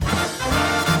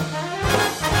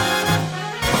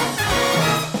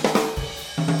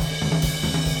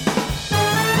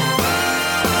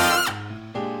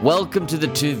Welcome to the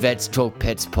Two Vets Talk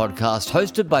Pets podcast,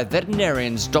 hosted by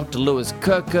veterinarians Dr. Lewis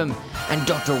Kirkham and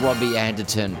Dr. Robbie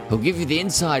Anderton, who'll give you the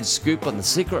inside scoop on the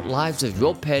secret lives of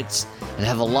your pets and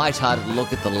have a light-hearted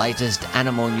look at the latest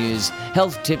animal news,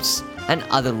 health tips, and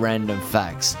other random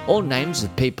facts. All names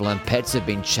of people and pets have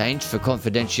been changed for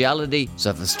confidentiality, so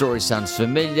if the story sounds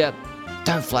familiar,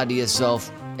 don't flatter yourself.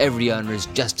 Every owner is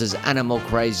just as animal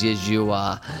crazy as you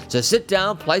are. So sit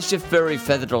down, place your furry,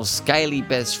 feathered or scaly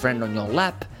best friend on your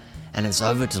lap, and it's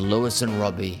over to Lewis and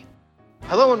Robbie.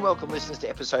 Hello and welcome, listeners, to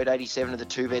episode 87 of the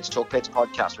Two Vets Talk Pets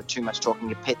podcast, where too much talking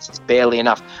to pets is barely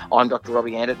enough. I'm Dr.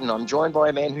 Robbie Anderton. I'm joined by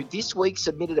a man who this week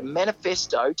submitted a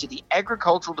manifesto to the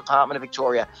Agricultural Department of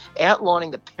Victoria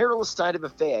outlining the perilous state of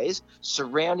affairs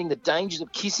surrounding the dangers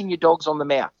of kissing your dogs on the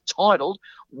mouth, titled,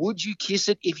 "Would You Kiss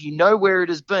It If You Know Where It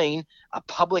Has Been? A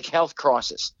Public Health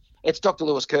Crisis." It's Dr.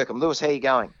 Lewis Kirkham. Lewis, how are you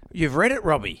going? You've read it,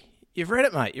 Robbie. You've read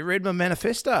it, mate. You read my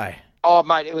manifesto. Oh,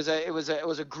 mate, it was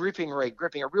a gripping read,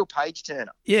 a real page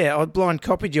turner. Yeah, I blind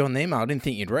copied you on the email. I didn't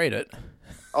think you'd read it.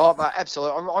 Oh, mate,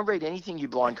 absolutely. I read anything you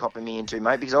blind copy me into,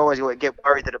 mate, because I always get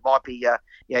worried that it might be,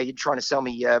 you're trying to sell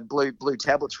me blue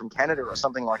tablets from Canada or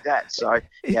something like that. So,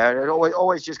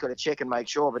 always just got to check and make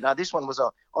sure. But no, this one was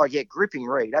gripping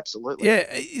read, absolutely. Yeah,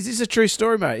 is this a true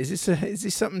story, mate? Is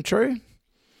this something true?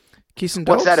 Kissing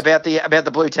dogs? What's that about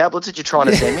the blue tablets that you're trying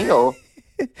to send me, or?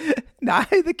 No,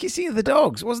 the kissing of the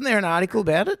dogs. Wasn't there an article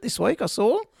about it this week I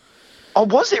saw? Oh,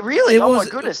 was it really? My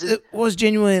goodness. It was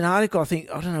genuinely an article. I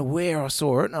don't know where I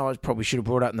saw it. No, I probably should have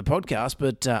brought it up in the podcast,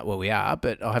 but we are,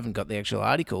 but I haven't got the actual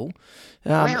article.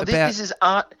 Wow, this is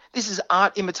art. This is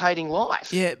art imitating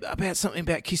life. Yeah, about something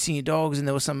about kissing your dogs, and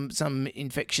there was some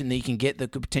infection that you can get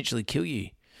that could potentially kill you.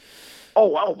 Oh,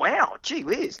 wow. Gee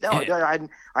whiz. No, I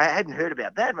hadn't heard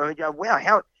about that. I mean, wow,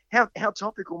 how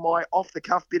topical my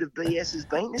off-the-cuff bit of BS has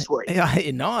been this week.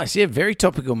 Yeah, nice. Yeah, very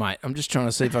topical, mate. I'm just trying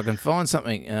to see if I can find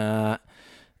something.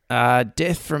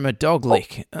 Death from a dog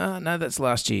lick. No, that's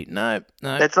last year. No.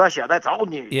 That's last year. That's old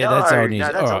news. Yeah, that's old news.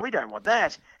 No, that's all. We don't want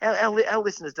that. Our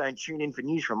listeners don't tune in for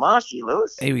news from last year,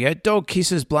 Lewis. Here we go. Dog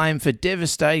kisses blamed for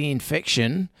devastating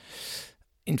infection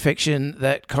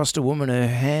that cost a woman her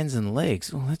hands and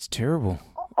legs. Oh, that's terrible.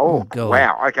 Oh,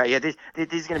 wow. Okay, yeah, this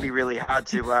is going to be really hard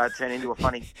to turn into a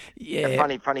funny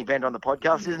bend on the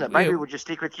podcast, isn't it? Maybe we'll just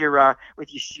stick with your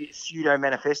pseudo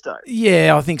manifesto.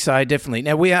 Yeah, I think so, definitely.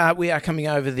 Now we are coming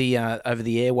over the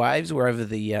airwaves. We're over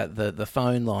the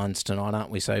phone lines tonight, aren't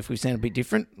we? So if we sound a bit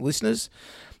different, listeners,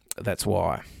 that's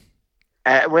why.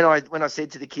 When I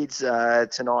said to the kids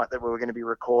tonight that we were going to be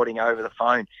recording over the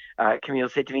phone, Camille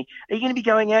said to me, "Are you going to be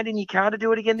going out in your car to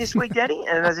do it again this week, Daddy?"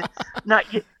 And I said, "No,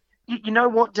 you know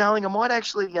what, darling? I might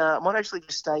actually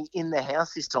just stay in the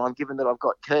house this time, given that I've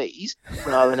got keys,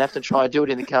 rather than have to try and do it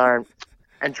in the car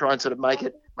and try and sort of make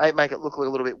it look a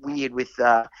little bit weird with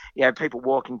people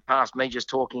walking past me just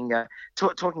talking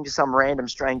to some random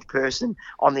strange person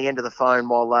on the end of the phone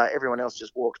while everyone else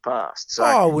just walks past." So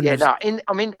I'm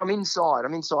inside.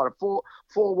 I'm inside of four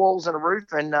walls and a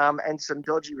roof and some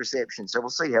dodgy reception. So we'll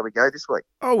see how we go this week.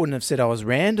 I wouldn't have said I was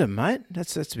random, mate.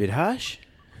 That's a bit harsh.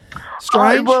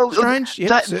 Strange.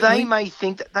 Yep, they may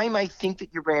think that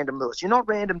you're random, Lewis. You're not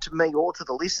random to me or to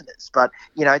the listeners, but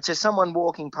to someone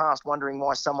walking past wondering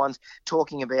why someone's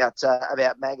talking about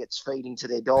maggots feeding to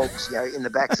their dogs, in the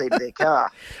backseat of their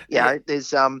car.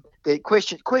 There's the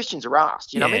questions are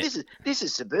asked. I mean, this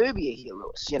is suburbia here,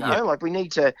 Lewis. Like we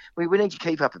need to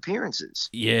keep up appearances.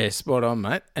 Yeah, spot on,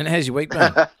 mate. And how's your week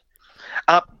been?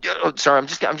 Sorry, I'm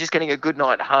just getting a good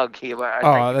night hug here.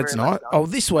 Oh, that's nice. Oh,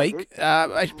 this week,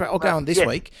 I'll go on this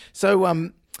week.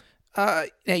 So, now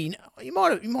you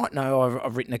might know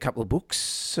I've written a couple of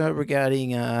books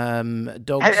regarding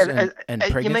dogs and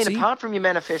pregnancy. You mean apart from your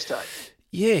manifesto?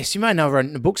 Yes, you may know I've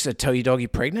written books that tell your dog you're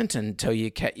pregnant and tell your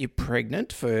cat you're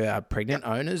pregnant for pregnant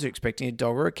owners who are expecting a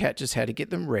dog or a cat, just how to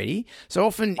get them ready. So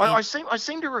often... I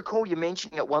seem to recall you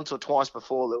mentioning it once or twice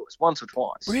before, Lewis. Once or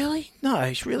twice. Really? No,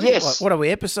 it's really... Yes. What are we,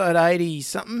 episode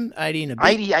 80-something? 80 and a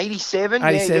bit? 87?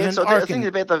 87. Yeah. So I think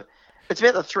it's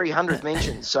about the 300th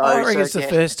mention. So I reckon it's the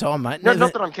first time, mate. Not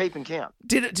that I'm keeping count.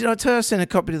 Did I tell you I sent a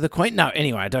copy to the Queen? No,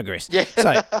 anyway, I digress. Yeah.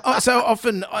 So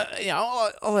often,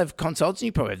 I'll have consults, and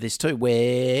you probably have this too,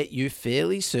 where you're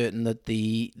fairly certain that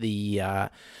the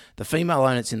female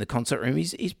owner that's in the consult room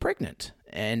is pregnant.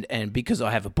 And because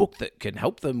I have a book that can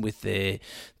help them with their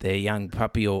young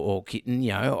puppy or kitten,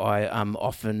 I am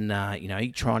often,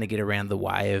 trying to get around the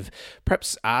way of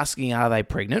perhaps asking, are they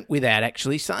pregnant, without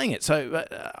actually saying it. So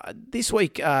this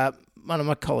week, one of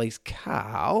my colleagues,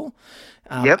 Carl,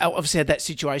 obviously had that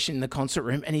situation in the concert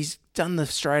room, and he's done the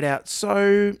straight out.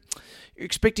 So you're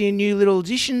expecting a new little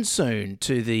addition soon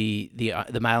to the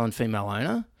male and female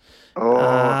owner. Oh,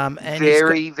 And he's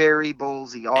got, very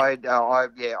ballsy.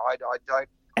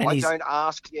 and I he's don't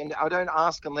ask, and I don't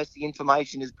ask unless the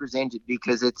information is presented,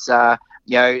 because it's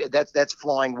that's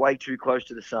flying way too close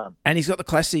to the sun. and he's got the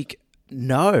classic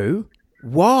no.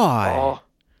 Why?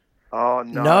 Oh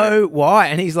no. No, why?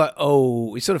 And he's like,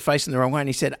 oh, he's sort of facing the wrong way. And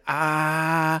he said,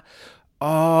 and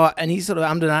he's sort of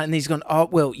ummed and he's gone, oh,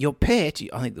 well, your pet,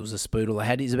 I think there was a spoodle I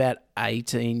had, is about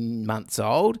 18 months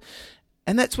old.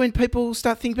 And that's when people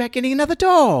start thinking about getting another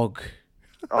dog.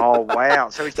 Oh wow!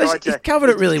 So he's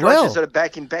covered it really well. To sort of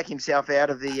back himself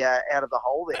out of the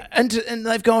hole there. And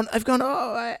they've gone.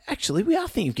 Oh, actually, we are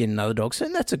thinking of getting another dog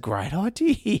soon. That's a great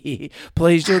idea.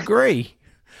 Please, do agree.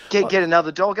 Get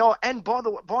another dog. Oh, and by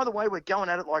the way, we're going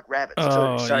at it like rabbits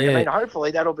too. So yeah. I mean, hopefully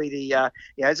that'll be the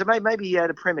so maybe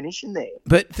the premonition there.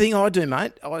 But the thing I do,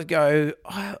 mate, I go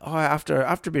after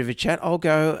a bit of a chat, I'll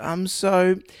go.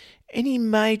 So, any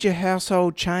major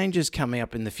household changes coming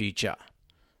up in the future?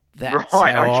 That's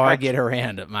right, how okay. I get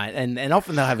around it, mate. And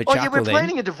often they'll have a chuckle. Oh, yeah, we're then.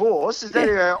 planning a divorce. Is that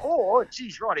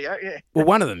geez, rightio, yeah. Well,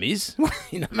 one of them is.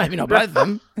 Maybe not both of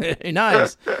them. Who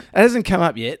knows? It hasn't come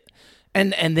up yet.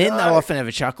 And then they'll often have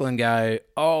a chuckle and go,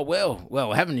 oh,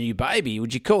 well, having a new baby,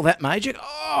 would you call that major?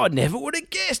 Oh, I never would have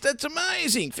guessed. That's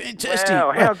amazing. Fantastic.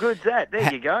 Wow, how good's that?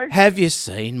 There you go. Have you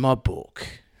seen my book?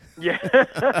 Yeah.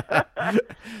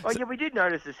 Oh, yeah, we did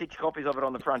notice the 6 copies of it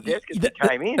on the front desk as we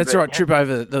came in. That's right. Trip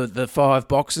over the 5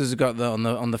 boxes got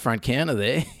on the front counter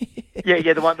there.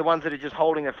 Yeah, the ones that are just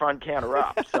holding the front counter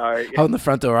up. So yeah. Holding the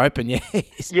front door open,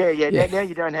 yes. Yeah. Now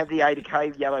you don't have the A to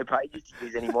K yellow pages to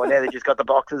use anymore. Now they've just got the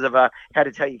boxes of how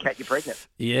to tell your cat you're pregnant.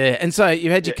 Yeah, and so you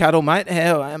had your cuddle, mate.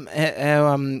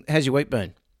 How's your week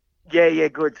been? Yeah,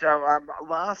 good. So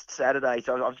last Saturday,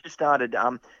 so I've just started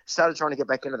trying to get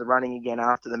back into the running again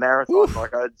after the marathon. Oof.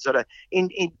 Like I sort of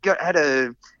had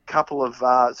a couple of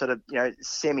sort of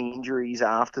semi injuries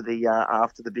after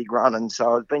the big run, and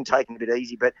so I've been taking it a bit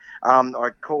easy. But I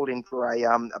called in for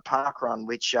a park run,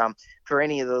 which for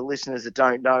any of the listeners that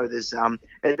don't know, there's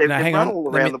they've hang run on.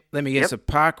 all around. Let me guess. Yep. A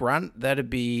park run. That'd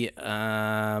be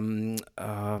a run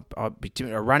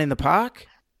in the park.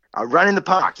 A run in the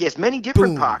park, yes, many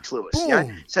different Boom. Parks, Lewis.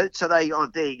 Boom. So they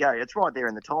there you go. It's right there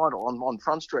in the title on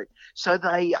Front Street. So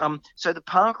they so the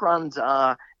park runs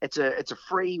are it's a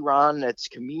free run. It's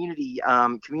community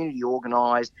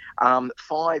organised,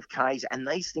 5Ks, and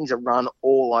these things are run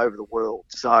all over the world.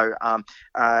 So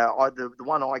the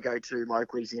one I go to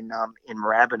locally is in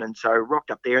Moorabbin, and so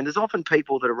rocked up there. And there's often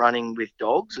people that are running with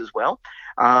dogs as well.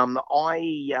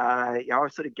 I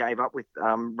sort of gave up with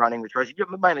running with Rosie,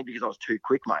 mainly because I was too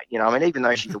quick, mate. I mean, even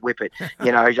though she's a whippet,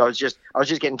 I was just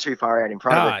getting too far out in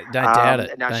front of her. Don't doubt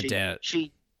it. No, don't doubt it.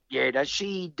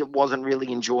 She wasn't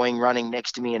really enjoying running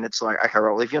next to me, and it's like, okay,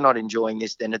 well, if you're not enjoying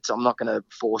this, then I'm not going to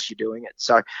force you doing it.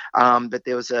 So, but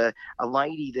there was a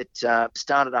lady that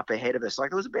started up ahead of us.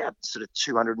 Like there was about sort of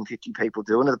 250 people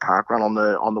doing the park run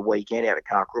on the weekend out at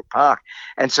Carkrook Park,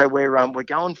 and so we're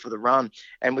going for the run,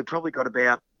 and we probably got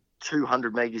about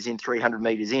 200 metres in, 300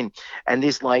 metres in, and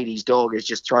this lady's dog has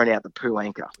just thrown out the poo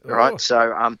anchor, right? Oh.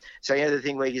 So the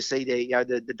thing where you see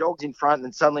the dog's in front, and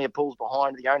then suddenly it pulls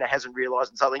behind, the owner hasn't realised,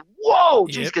 and suddenly, whoa,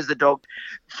 just because the dog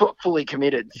fully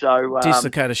committed. So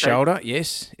Dislocated shoulder,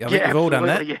 yes. I think we've all done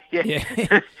that.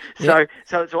 Yeah. So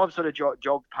I've sort of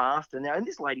jogged past, and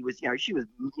this lady was, she was,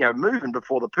 moving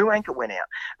before the poo anchor went out,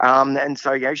 and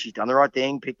so she's done the right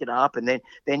thing, picked it up, and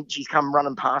then she's come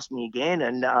running past me again,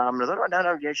 and I thought, oh,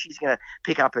 no, she's going to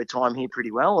pick up her time here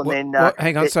pretty well, and then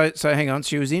hang on, so hang on.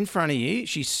 She was in front of you.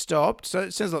 She stopped. So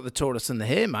it sounds like the tortoise and the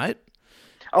hare, mate.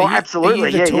 Oh, absolutely. Are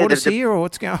you the tortoise here, or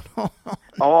what's going on?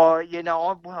 Oh,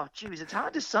 well, geez, it's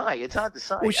hard to say.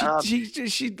 Well,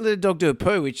 she let a dog do a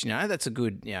poo, which that's a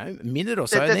good minute or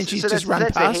so, and then she's just run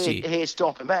past you. Hair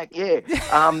stopping back, yeah.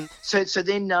 So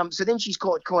then she's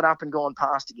caught up and gone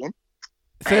past again.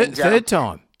 Third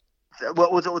time.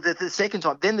 Well, the second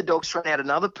time, then the dog's thrown out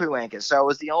another poo anchor. So it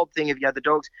was the old thing of,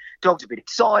 the dog's a bit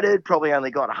excited, probably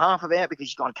only got half of out because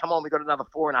she's gone, come on, we've got another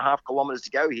 4.5 kilometres to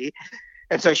go here.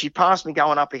 And so she passed me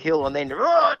going up a hill, and then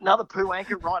another poo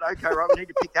anchor. Right, okay, right, we need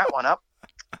to pick that one up.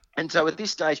 And so at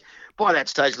this stage, by that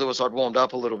stage, Lewis, I'd warmed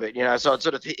up a little bit, so I'd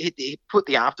sort of put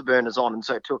the afterburners on, and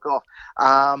so it took off.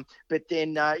 But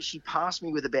then she passed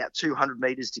me with about 200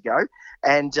 metres to go,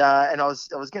 and I was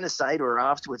going to say to her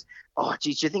afterwards, oh,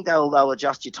 geez, do you think they'll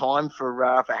adjust your time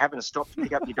for having to stop to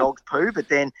pick up your dog's poo? But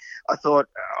then I thought,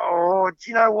 Oh,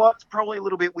 do you know what? It's probably a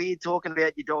little bit weird talking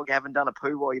about your dog having done a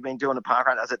poo while you've been doing a park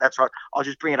run. I said, that's right. I'll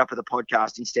just bring it up with the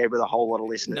podcast instead with a whole lot of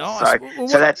listeners.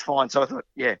 Nice. So that's fine. So I thought,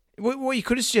 yeah. What you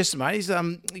could have suggested, mate, is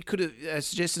you could have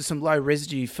suggested some low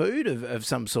residue food of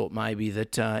some sort, maybe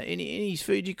that any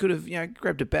food you could have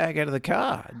grabbed a bag out of the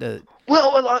car.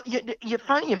 Well, you're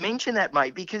funny you mention that,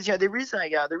 mate, because there is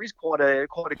quite a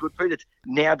good food that's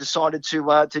now decided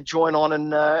to join on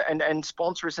and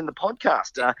sponsor us in the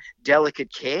podcast.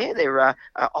 Delicate Care, they're a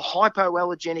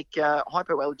hypoallergenic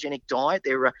diet.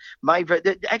 They're made for.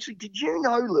 Actually, did you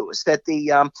know, Lewis, that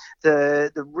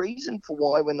the reason for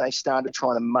why when they started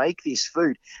trying to make this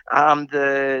food,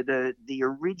 the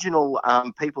original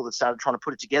people that started trying to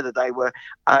put it together, they were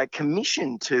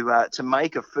commissioned to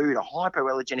make a food, a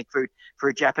hypoallergenic food, for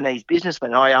a Japanese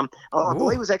businessman. I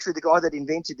believe it was actually the guy that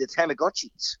invented the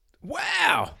Tamagotchis.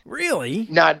 Wow, really?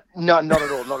 No, not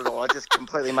at all. I just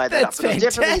completely made that up.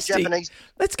 That's fantastic. Japanese,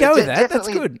 Let's go with that. That's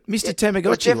good. Mr.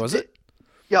 Tamagotchi, was it?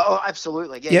 Yeah,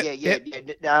 absolutely. Yeah.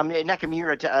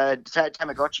 Nakamura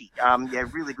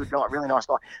Tamagotchi. Really good diet, really nice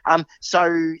diet.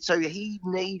 So he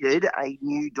needed a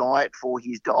new diet for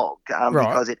his dog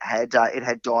because it had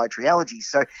dietary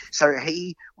allergies. So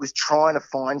he was trying to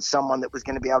find someone that was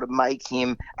going to be able to make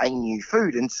him a new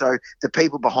food. And so the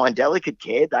people behind Delicate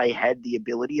Care, they had the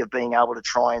ability of being able to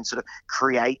try and sort of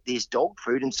create this dog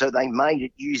food. And so they made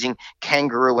it using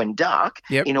kangaroo and duck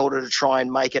in order to try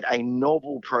and make it a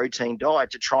novel protein diet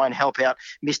to try and help out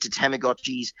Mr.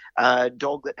 Tamagotchi's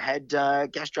dog that had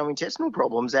gastrointestinal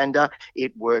problems. And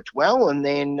it worked well. And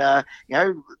then,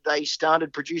 they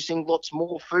started producing lots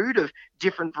more food of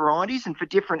different varieties and for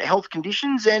different health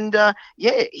conditions. And,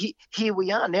 here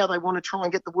we are. Now they want to try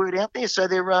and get the word out there. So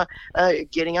they're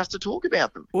getting us to talk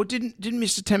about them. Well, didn't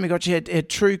Mr. Tamagotchi had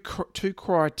two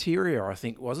criteria, I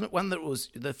think, wasn't it? One that was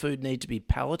the food need to be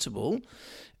palatable,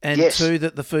 and two,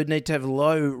 that the food need to have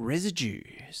low residue.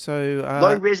 So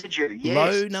low residue, yes.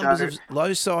 Low numbers of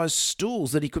low-sized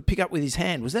stools that he could pick up with his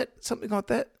hand. Was that something like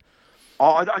that?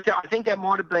 Oh, I think that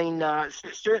might have been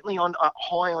certainly on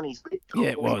high on his list.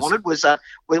 Yeah, it was. What he wanted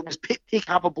was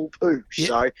pick-upable poo.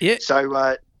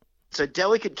 So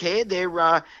Delicate Care,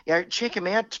 they're check them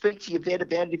out. Speak to your vet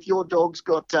about it if your dog's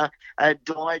got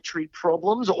dietary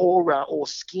problems or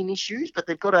skin issues. But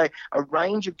they've got a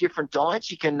range of different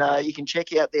diets. You can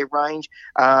check out their range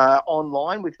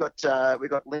online. We've got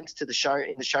links to the show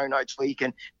in the show notes where you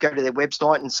can go to their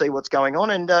website and see what's going on.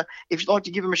 And if you'd like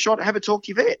to give them a shot, have a talk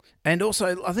to your vet. And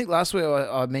also, I think last week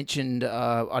I mentioned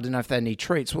I don't know if they had any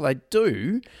treats. Well, they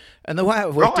do. And the way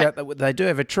I've worked out that they do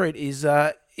have a treat is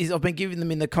I've been giving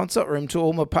them in the consult room to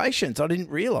all my patients. I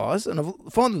didn't realise, and I've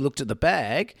finally looked at the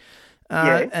bag,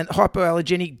 and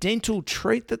hypoallergenic dental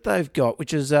treat that they've got,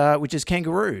 which is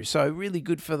kangaroo. So really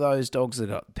good for those dogs that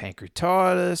got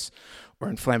pancreatitis or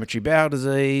inflammatory bowel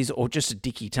disease, or just a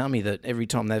dicky tummy that every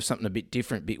time they have something a bit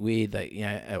different, a bit weird,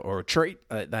 or a treat,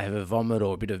 they have a vomit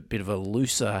or a bit of a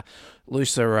looser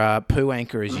poo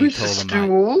anchor, as you call them.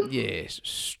 Stool. Yes,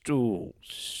 stool.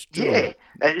 Yeah.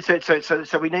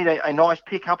 So we need a nice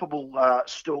pick-upable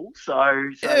stool. Or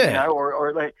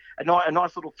a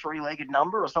nice little three-legged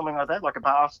number or something like that, like a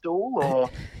bar stool or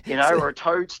or a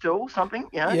toadstool, something.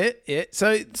 Yeah.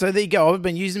 So there you go. I've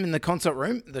been using them in the consult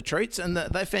room, the treats, and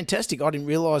they're fantastic. I didn't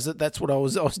realise that's what I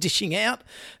was dishing out.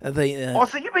 So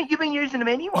you've been using them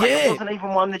anyway. Yeah. It wasn't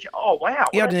even one that you. Oh wow.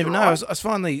 Yeah, I didn't even know. I was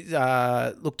finally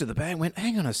looked at the bag and went,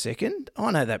 hang on a second,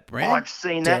 I know that brand. I've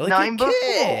seen that name before.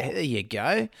 Yeah, there you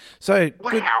go. So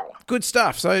good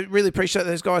stuff. So really appreciate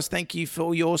those guys. Thank you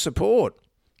for your support.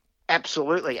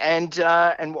 Absolutely, and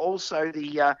also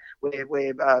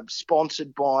we're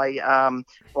sponsored by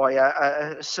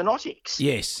Sonotics.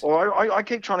 Yes. Or I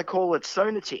keep trying to call it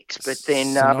Sonatics, but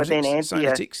then Anthea.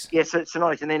 Sonatics. Yes, it's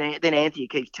Sonotics, and then Anthea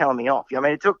keeps telling me off. I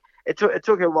mean, it took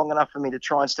her long enough for me to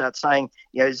try and start saying,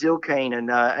 Zilkine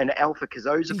and alpha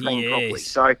casozepine properly.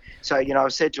 So I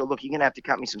said to her, look, you're going to have to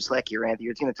cut me some slack here, Anthony.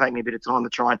 It's going to take me a bit of time to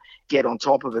try and get on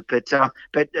top of it. But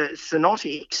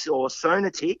Sonotics or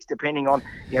Sonatics, depending on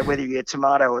whether you're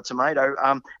tomato or tomato,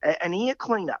 an ear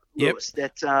cleaner, Lewis,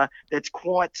 that's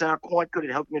quite good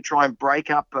at helping to try and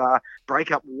break up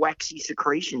waxy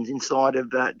secretions inside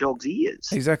of dogs' ears.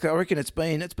 Exactly. I reckon it's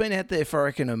been out there for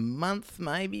a month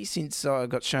maybe since I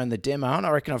got shown the demo, and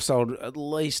I reckon I've sold at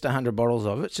least 100 bottles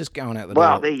of it. It's just going out the door.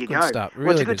 Well, there you go. Stuff.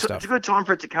 Really good stuff. It's a good time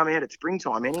for it to come out at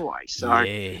springtime anyway. So,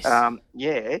 yes.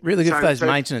 Really good for those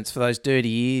maintenance, for those dirty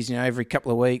ears. Every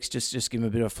couple of weeks, just give them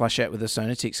a bit of a flush out with the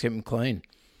Sonatics, keep them clean.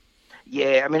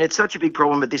 Yeah, I mean, it's such a big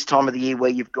problem at this time of the year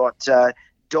where you've got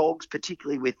dogs,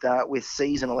 particularly with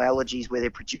seasonal allergies, where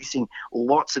they're producing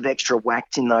lots of extra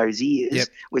wax in those ears,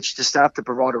 which to start to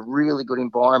provide a really good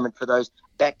environment for those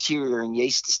bacteria and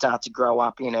yeast to start to grow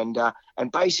up in,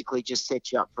 and basically just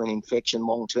set you up for an infection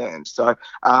long term. So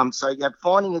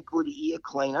finding a good ear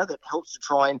cleaner that helps to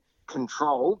try and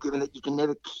control, given that you can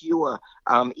never cure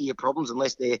ear problems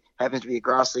unless there happens to be a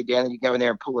grass seed down and you go in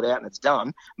there and pull it out and it's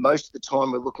done. Most of the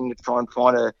time we're looking to try and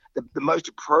find the most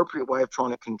appropriate way of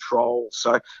trying to control.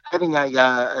 So having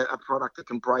a product that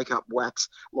can break up wax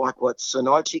like what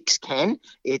Sonotix can,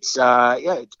 it's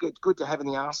good to have in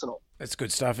the arsenal. That's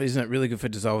good stuff, isn't it? Really good for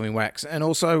dissolving wax. And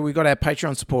also we've got our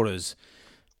Patreon supporters.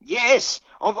 Yes,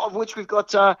 of which we've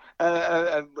got a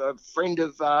friend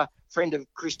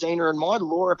of Christina and mine,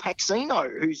 Laura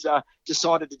Paxino, who's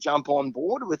decided to jump on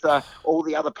board with all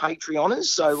the other Patreoners.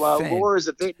 So Laura's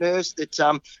a vet nurse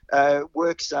that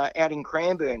works out in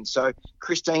Cranbourne. So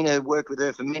Christina worked with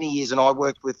her for many years, and I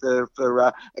worked with her for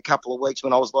a couple of weeks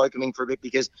when I was locuming for a bit,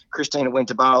 because Christina went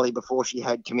to Bali before she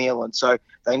had Camille, and so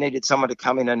they needed someone to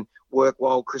come in and work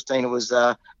while Christina was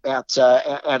out at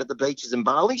the beaches in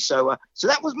Bali. So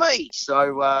that was me.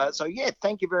 So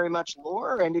thank you very much,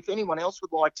 Laura. And if anyone else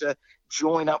would like to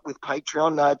join up with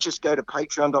Patreon, just go to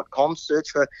patreon.com, search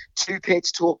for Two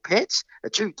Pets Talk Pets.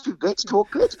 Two Vets Talk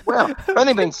Pets. Wow, I've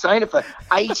only been saying it for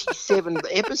 87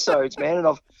 episodes, man, and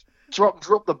I've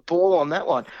dropped the ball on that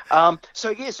one.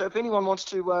 So if anyone wants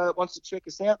to check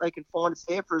us out, they can find us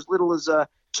there for as little as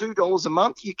 $2 a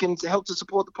month. You can help to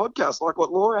support the podcast like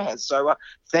what Laura has. So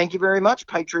thank you very much,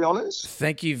 Patreoners.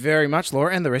 Thank you very much,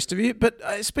 Laura, and the rest of you. But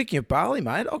speaking of Bali,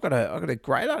 mate, I've got a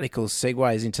great article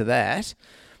segues into that.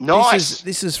 Nice.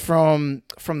 This is from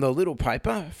the little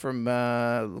paper from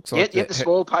looks like the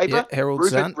small paper. Herald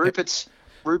Sun.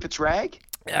 Rupert's Rag.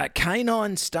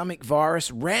 Canine stomach virus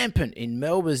rampant in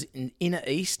Melbourne's inner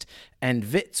east, and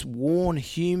vets warn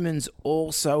humans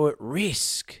also at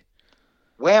risk.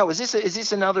 Wow, is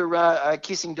this another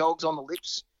kissing dogs on the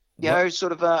lips?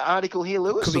 Sort of article here,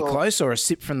 Lewis. Could be close, or a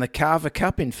sip from the Carver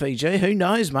Cup in Fiji. Who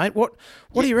knows, mate? What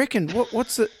do you reckon?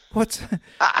 What's the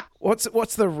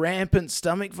rampant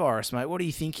stomach virus, mate? What are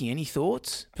you thinking? Any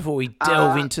thoughts before we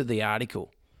delve into the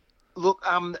article? Look,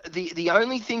 the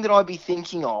only thing that I'd be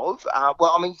thinking of,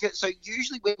 so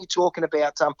usually when you're talking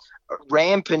about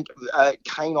rampant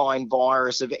canine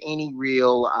virus of any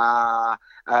real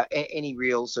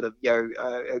sort of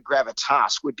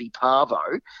gravitas would be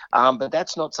parvo, but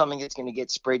that's not something that's going to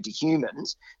get spread to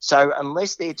humans. So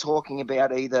unless they're talking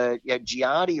about either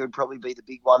Giardia would probably be the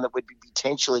big one that would be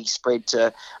potentially spread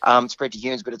to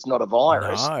humans, but it's not a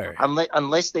virus. No.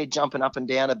 Unless they're jumping up and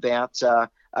down about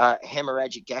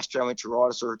hemorrhagic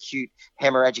gastroenteritis or acute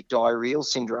hemorrhagic diarrheal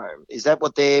syndrome. Is that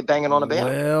what they're banging on about?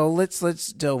 Well, let's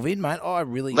delve in, mate. I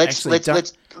really let's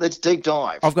deep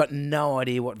dive. I've got no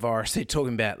idea what virus they're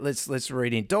talking about. Let's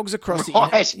read in. Dogs across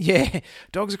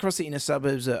the inner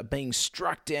suburbs are being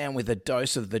struck down with a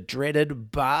dose of the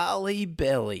dreaded Bali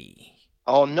belly.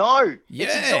 Oh no!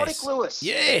 Yes. It's exotic, Lewis.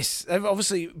 Yes, they've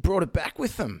obviously brought it back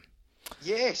with them.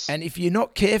 Yes. And if you're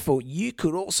not careful, you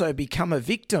could also become a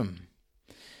victim.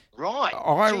 Right.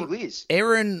 Gee whiz.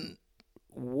 Erin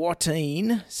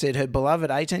Watteen said her beloved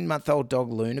 18-month-old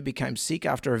dog Luna became sick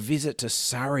after a visit to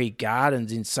Surrey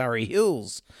Gardens in Surrey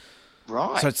Hills.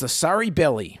 Right. So it's the Surrey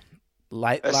belly.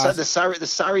 The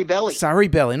Surrey belly. Surrey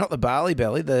belly, not the Bali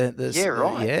belly.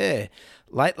 Right. Yeah.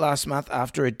 Late last month,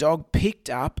 after a dog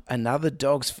picked up another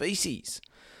dog's feces.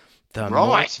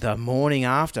 The morning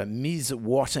after, Ms.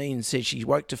 Watteen said she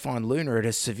woke to find Luna at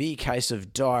a severe case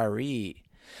of diarrhea.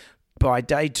 By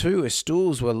day 2, her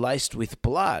stools were laced with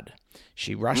blood.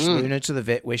 She rushed Luna to the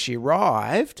vet, where she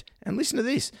arrived, and listen to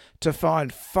this, to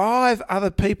find 5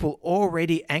 other people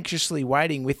already anxiously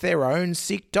waiting with their own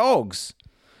sick dogs.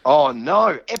 Oh,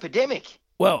 no. Epidemic.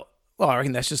 Well, I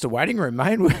reckon that's just a waiting room,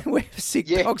 mate. We have sick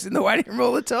dogs in the waiting room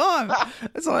all the time.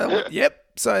 It's like,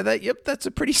 so that's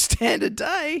a pretty standard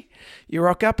day. You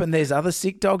rock up and there's other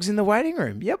sick dogs in the waiting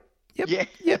room. Yep.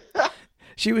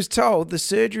 She was told the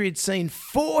surgery had seen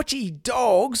 40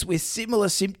 dogs with similar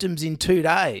symptoms in 2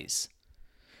 days.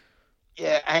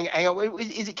 Yeah, hang on.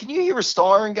 Can you hear a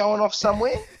siren going off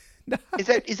somewhere? No. Is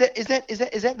that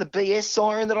the BS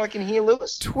siren that I can hear,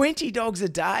 Lewis? 20 dogs a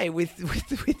day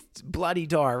with bloody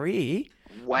diarrhea.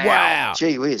 Wow.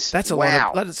 Gee whiz. That's a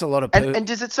lot of poo. And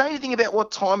does it say anything about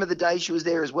what time of the day she was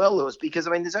there as well, Lewis? Because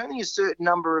there's only a certain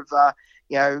number of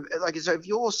so if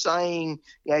you're saying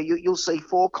you'll see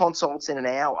 4 consults in an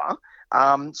hour,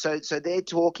 So they're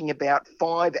talking about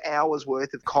 5 hours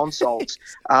worth of consults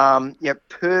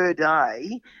per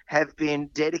day have been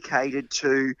dedicated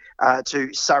to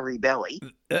Surrey Belly.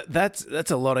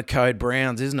 That's a lot of code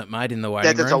browns, isn't it, mate, in the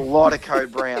waiting That's room? a lot of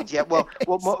code browns. Yeah, well,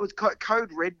 what was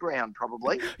code red brown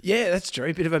probably? Yeah, that's true.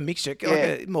 A bit of a mixture,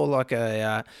 more like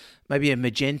a maybe a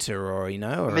magenta or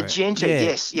or magenta.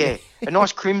 Yes, yeah, a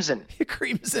nice crimson.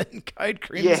 Crimson, code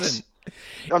crimson. Yes.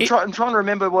 I'm trying to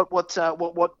remember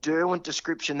what Derwent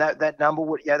description that number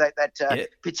would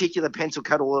particular pencil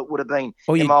cut would have been.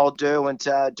 My old Derwent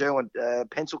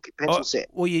pencil set.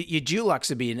 Well, your Dulux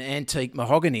would be an antique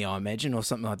mahogany, I imagine, or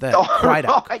something like that. Oh, Quater,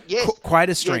 right, yes.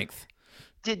 Quater strength.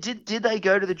 Yeah. Did they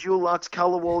go to the Dulux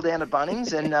colour wall down at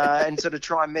Bunnings and sort of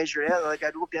try and measure it out? They go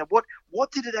to look down.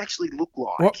 What did it actually look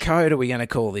like? What code are we going to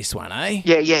call this one, eh?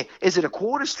 Yeah. Is it a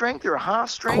quarter strength or a half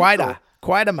strength?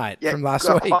 Quater, mate, from last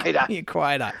week.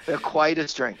 Quater. A quater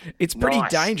strength. It's pretty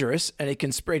dangerous, and it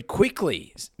can spread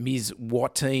quickly, Ms.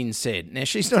 Wattine said. Now,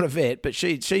 she's not a vet, but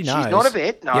she knows. She's not a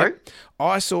vet, no. Yep.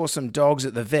 I saw some dogs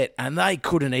at the vet, and they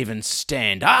couldn't even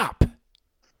stand up.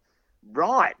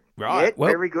 Right. Yeah,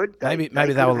 well, very good. Maybe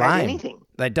they were lame.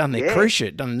 They'd done their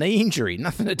cruciate, done a knee injury,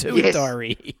 nothing to do with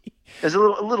diarrhea. There's a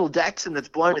little Dachshund that's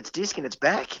blown its disc in its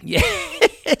back.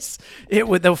 Yes. There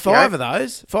were 5 of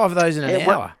those. 5 of those in an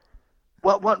hour.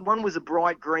 Well, one was a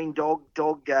bright green dog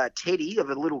Teddy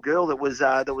of a little girl that was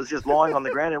just lying on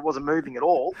the ground and wasn't moving at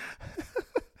all.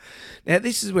 Now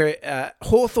this is where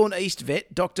Hawthorn East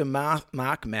vet Dr.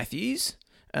 Mark Matthews,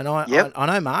 and I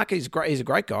know Mark. He's great. He's a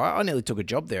great guy. I nearly took a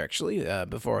job there actually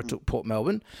before I took Port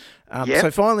Melbourne. So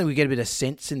finally we get a bit of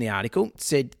sense in the article. It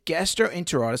said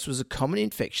gastroenteritis was a common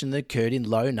infection that occurred in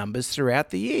low numbers throughout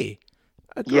the year.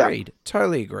 Agreed. Yep.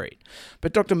 Totally agreed.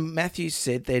 But Dr. Matthews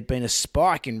said there'd been a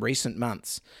spike in recent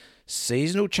months.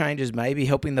 Seasonal changes may be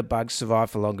helping the bugs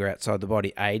survive for longer outside the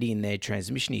body, aiding in their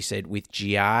transmission, he said, with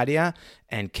Giardia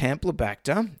and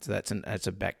Campylobacter. So that's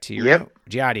a bacteria. Yep.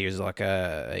 Giardia is like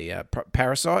a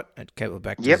parasite, and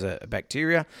Campylobacter is a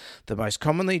bacteria. The most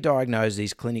commonly diagnosed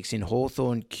these clinics in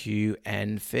Hawthorn, Kew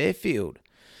and Fairfield.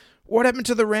 What happened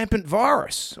to the rampant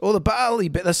virus or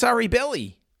the Surrey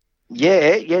belly?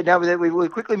 Yeah. No, we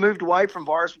quickly moved away from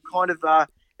virus. We kind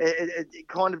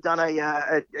of done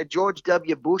a George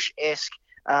W. Bush-esque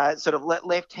sort of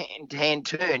left-hand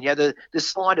turn. The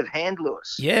slide of hand,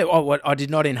 Lewis. Yeah. Oh, what I did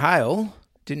not inhale.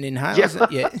 Didn't inhale.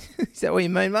 Yeah. Is that what you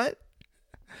mean, mate?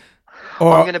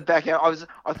 Or, I'm going to back out.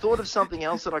 I thought of something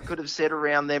else that I could have said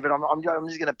around there, but I'm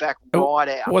just going to back right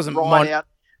out. Wasn't out.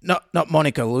 Not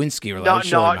Monica Lewinsky related.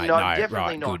 No, mate. Definitely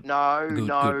right, not. Good.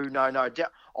 No.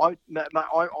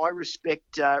 I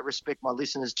respect my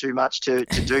listeners too much to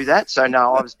do that. So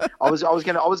no, I was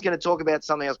going to talk about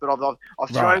something else, but I've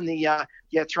thrown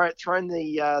thrown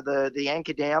the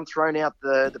anchor down, thrown out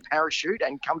the parachute,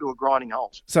 and come to a grinding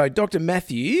halt. So Dr.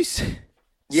 Matthews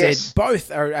said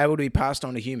both are able to be passed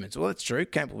on to humans. Well, that's true.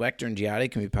 Campylobacter and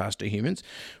Giardia can be passed to humans.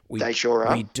 They sure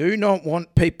are. We do not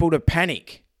want people to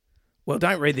panic. Well,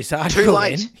 don't read this article. Too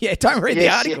late. Then. Yeah, don't read the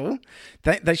article.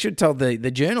 Yeah. They should tell the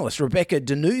journalist, Rebecca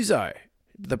Denuzzo,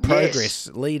 the Progress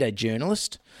leader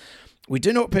journalist. We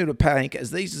do not want people to panic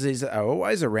as these diseases are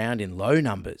always around in low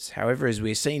numbers. However, as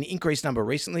we're seeing an increased number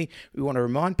recently, we want to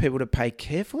remind people to pay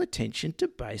careful attention to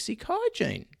basic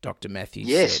hygiene, Dr. Matthews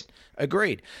said.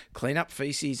 Agreed. Clean up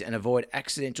feces and avoid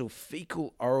accidental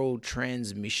fecal-oral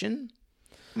transmission.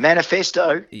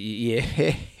 Manifesto.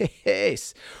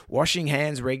 Yes. Washing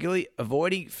hands regularly,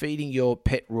 avoiding feeding your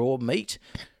pet raw meat,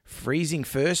 freezing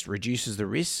first reduces the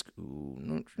risk.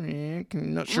 Ooh,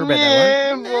 not sure about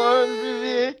that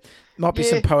one. Might be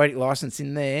some poetic license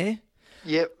in there.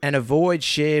 Yep. And avoid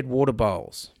shared water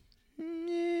bowls.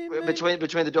 Between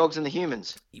the dogs and the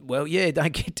humans. Well,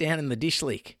 don't get down in the dish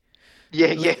lick.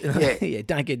 Yeah. Yeah,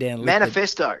 don't get down.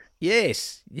 Manifesto.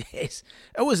 Yes. It's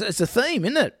a theme,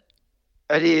 isn't it?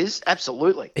 It is,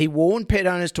 absolutely. He warned pet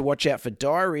owners to watch out for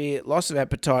diarrhea, loss of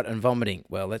appetite, and vomiting.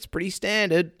 Well, that's pretty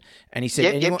standard. And he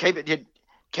said,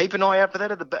 keep an eye out for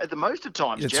that at the most of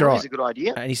times. That's generally right. Is a good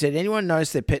idea. And he said, anyone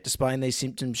knows their pet displaying these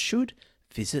symptoms should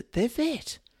visit their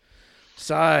vet.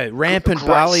 So, rampant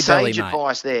barley belly, mate. Sage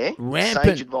advice there.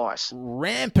 Sage advice.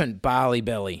 Rampant barley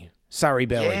belly. Surrey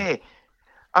belly. Yeah.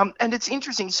 And it's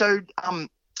interesting. So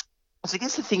I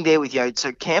guess the thing there with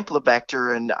so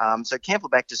Campylobacter and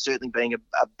Campylobacter certainly being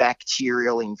a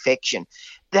bacterial infection,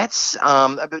 that's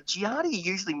but Giardia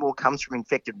usually more comes from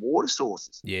infected water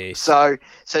sources. Yes. So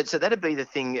that'd be the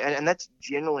thing, and that's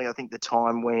generally I think the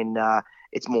time when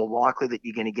it's more likely that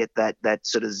you're going to get that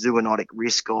sort of zoonotic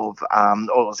risk of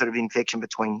or sort of infection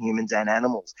between humans and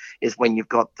animals is when you've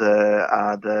got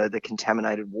the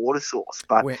contaminated water source.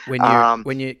 But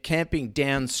when you're camping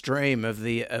downstream of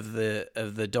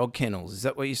the dog kennels, is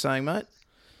that what you're saying, mate?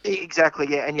 Exactly,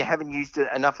 yeah, and you haven't used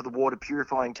enough of the water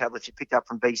purifying tablets you picked up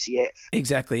from BCF.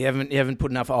 Exactly, you haven't put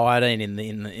enough iodine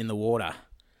in the water.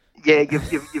 Yeah,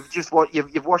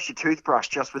 you've washed your toothbrush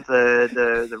just with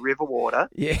the river water,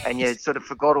 yeah, and you sort of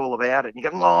forgot all about it. And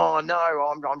you go, oh no,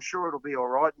 I'm sure it'll be all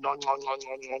right, and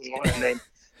then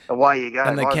away you go.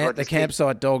 And the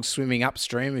campsite dog's swimming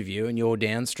upstream of you, and you're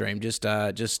downstream, just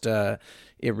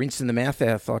rinsing the mouth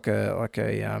out like a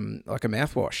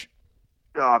mouthwash.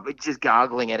 Oh, but just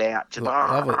gargling it out. Just,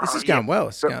 love it. This is going well.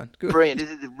 It's going good. Brilliant. This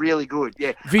is really good.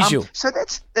 Yeah. Visual. So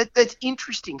that's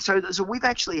interesting. So we've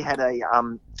actually had a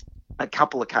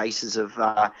couple of cases of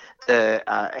the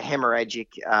hemorrhagic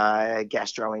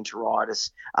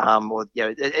gastroenteritis. Or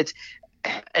it's.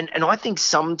 And I think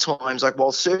sometimes, like,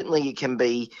 while certainly it can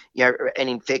be, an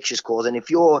infectious cause, and if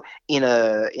you're in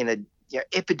a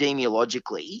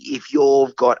epidemiologically, if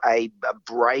you've got an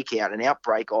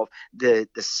outbreak of the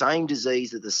same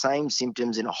disease, the same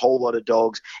symptoms in a whole lot of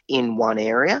dogs in one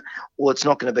area, well, it's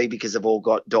not going to be because they've all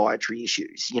got dietary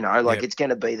issues, It's going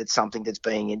to be that something that's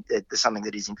something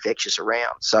that is infectious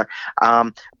around. So,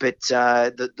 but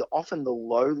often the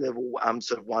low level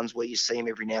sort of ones where you see them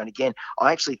every now and again,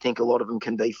 I actually think a lot of them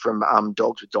can be from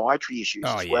dogs with dietary issues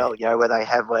well, where they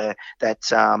have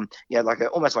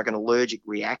almost like an allergic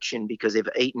reaction because they've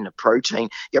eaten a protein,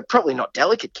 probably not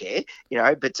delicate care,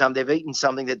 but they've eaten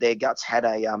something that their guts had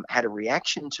a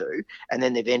reaction to, and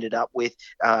then they've ended up with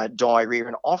diarrhea.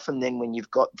 And often then when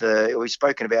you've got we've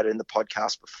spoken about it in the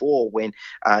podcast before, when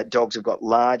dogs have got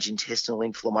large intestinal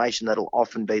inflammation, that'll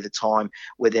often be the time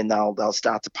where then they'll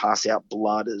start to pass out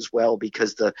blood as well,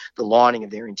 because the lining of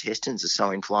their intestines are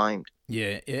so inflamed.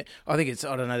 Yeah. I think it's,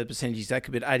 I don't know the percentages, that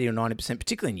could be 80 or 90%,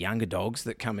 particularly in younger dogs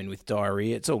that come in with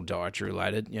diarrhea. It's all dietary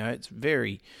related. It's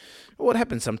what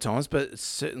happens sometimes, but it's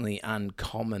certainly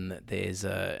uncommon that there's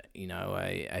a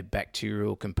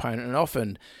bacterial component. And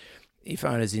often, if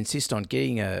owners insist on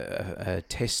getting a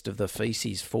test of the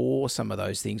feces for some of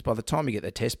those things, by the time you get the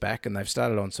test back and they've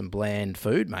started on some bland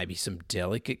food, maybe some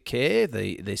delicate care,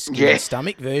 the skin and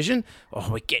stomach version,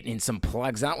 we're getting in some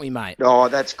plugs, aren't we, mate? Oh,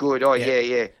 that's good. Oh,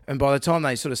 yeah. And by the time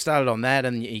they sort of started on that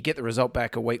and you get the result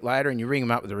back a week later and you ring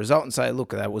them up with the result and say,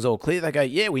 look, that was all clear, they go,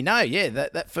 yeah, we know,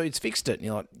 that food's fixed it. And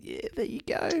you're like, yeah, there you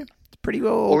go. It's pretty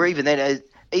well. Or even then,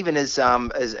 even as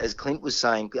Clint was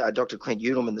saying, Dr. Clint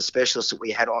Udelman, the specialist that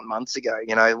we had on months ago,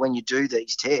 when you do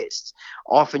these tests,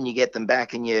 often you get them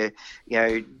back and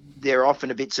they're often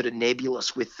a bit sort of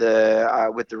nebulous with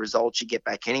the results you get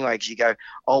back anyway, because you go,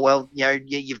 oh well,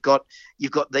 you've got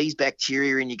these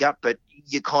bacteria in your gut, but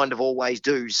you kind of always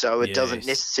do, so it doesn't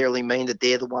necessarily mean that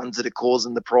they're the ones that are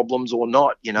causing the problems or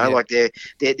not. Like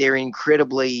they're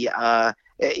incredibly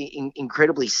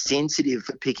sensitive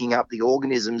for picking up the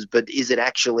organisms, but is it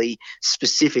actually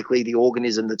specifically the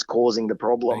organism that's causing the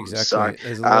problem? Exactly. So,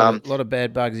 there's a lot of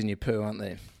bad bugs in your poo, aren't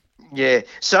there? Yeah.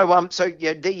 So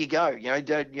there you go.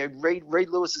 Read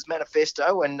Lewis's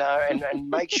manifesto and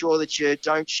make sure that you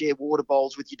don't share water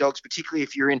bowls with your dogs, particularly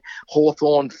if you're in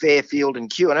Hawthorne, Fairfield, and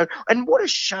Kew. And what a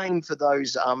shame for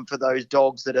those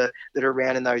dogs that are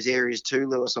around in those areas too,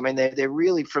 Lewis. I mean, they're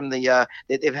really from the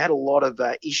they've had a lot of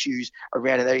issues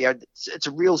around there. It's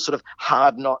a real sort of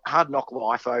hard knock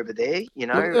life over there. For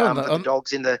the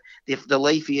dogs in the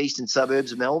leafy eastern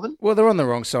suburbs of Melbourne. Well, they're on the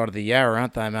wrong side of the Yarra,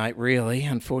 aren't they, mate? Really,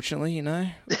 unfortunately. We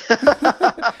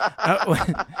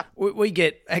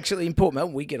get, actually in Port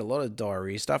Melbourne, we get a lot of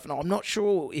diarrhea stuff, and I'm not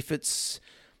sure if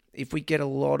we get a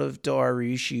lot of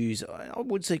diarrhea issues. I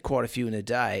would see quite a few in a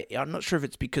day. I'm not sure if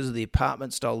it's because of the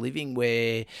apartment style living,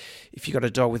 where if you got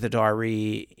a dog with a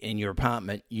diarrhea in your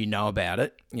apartment, you know about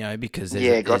it, because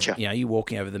gotcha. You're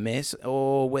walking over the mess,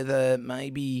 or whether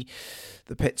maybe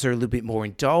the pets are a little bit more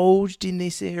indulged in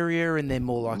this area and they're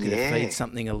more likely to feed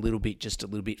something a little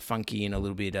bit funky and a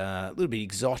little bit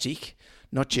exotic.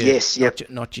 Not your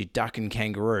duck and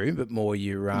kangaroo, but more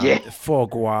your foie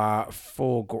gras.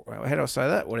 How do I say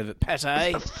that? Whatever, pate.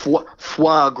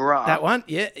 Foie gras. That one,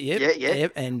 yeah.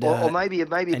 And or maybe a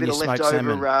bit of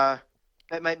leftover.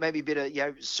 Maybe a bit of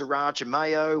sriracha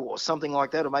mayo or something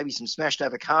like that, or maybe some smashed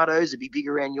avocados. It'd be big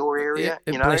around your area.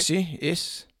 Bless you.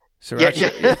 Yes,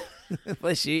 sriracha. Yeah.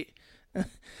 Bless you.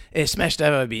 Yeah, smashed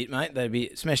over a bit, mate. They'd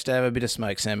be smashed over a bit of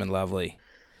smoked salmon, lovely.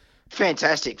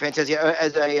 Fantastic. As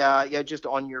a just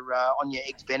on your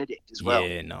eggs Benedict as well.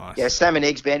 Yeah, nice. Yeah, salmon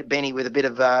eggs Benny with a bit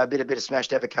of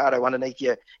smashed avocado underneath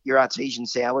your artesian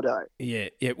sourdough. Yeah,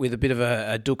 with a bit of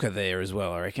a dukkha there as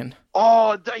well, I reckon.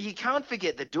 Oh, you can't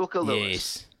forget the dukkha, Lewis.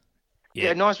 Yes.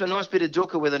 Yeah, nice bit of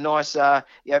dukkha with a nice a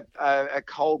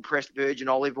cold pressed virgin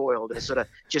olive oil to sort of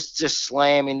just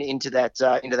slam into that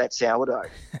sourdough.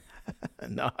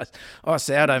 Nice. Oh,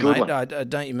 sourdough, Good mate. one.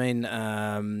 Don't you mean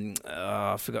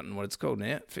I've forgotten what it's called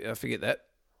now. I forget that.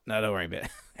 No, don't worry about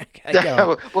it. Okay,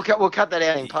 go on. We'll cut that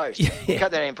out in post. Yeah. We'll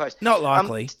cut that out in post. Not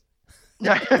likely.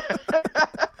 No.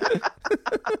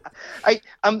 Hey,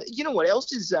 you know what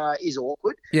else is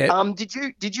awkward? Yeah.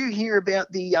 Did you hear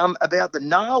about the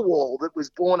narwhal that was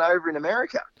born over in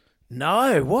America?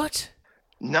 No, what?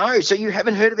 No, so you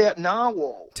haven't heard about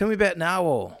narwhal? Tell me about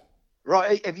narwhal.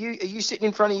 Right, are you sitting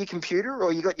in front of your computer,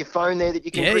 or you got your phone there that you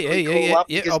can quickly call up?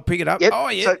 Yeah, I'll pick it up. Yep, Oh,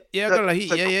 yeah, so, I got it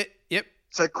here. Yep.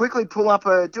 So quickly pull up,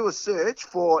 do a search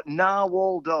for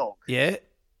narwhal dog. Yeah,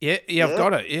 I've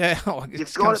got it. Yeah,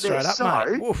 You've got it there.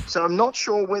 So I'm not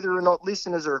sure whether or not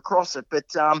listeners are across it, but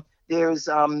there's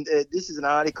this is an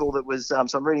article that was so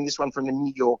I'm reading this one from the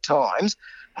New York Times.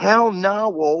 How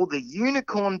narwhal, the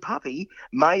unicorn puppy,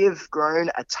 may have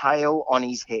grown a tail on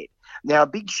his head. Now, a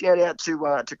big shout out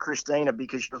to Christina,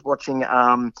 because she was watching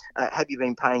Have You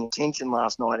Been Paying Attention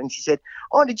last night, and she said,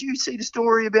 "Oh, did you see the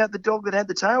story about the dog that had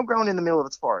the tail growing in the middle of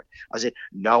its forehead?" I said,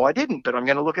 "No, I didn't, but I'm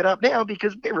going to look it up now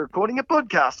because we're recording a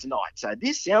podcast tonight, so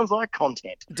this sounds like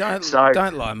content."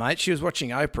 Don't lie, mate. She was watching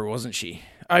Oprah, wasn't she?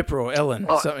 Oprah or Ellen,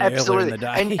 something absolutely. earlier in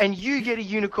the day. And you get a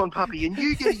unicorn puppy, and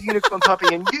you get a unicorn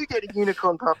puppy, and you get a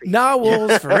unicorn puppy.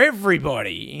 Narwhals for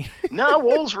everybody.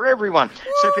 Narwhals for everyone.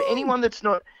 So for anyone that's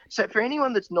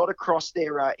not across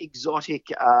their exotic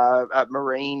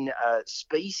marine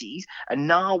species, a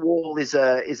narwhal is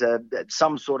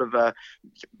some sort of a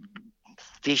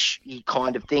fish-y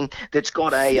kind of thing that's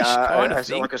got like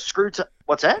a screw.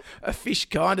 What's that? A fish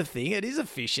kind of thing. It is a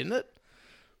fish, isn't it?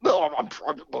 Well,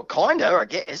 kind of, I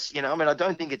guess. You know, I mean, I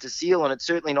don't think it's a seal, and it's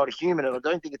certainly not a human, and I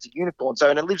don't think it's a unicorn. So,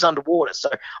 and it lives underwater.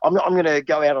 So, I'm going to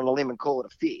go out on a limb and call it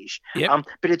a fish. Yep.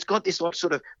 But it's got this like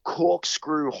sort of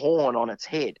corkscrew horn on its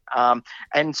head.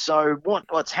 And so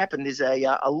what's happened is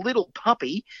a little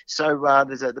puppy. So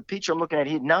there's the picture I'm looking at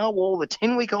here. Narwhal, the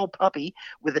 10-week-old puppy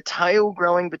with a tail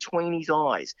growing between his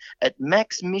eyes at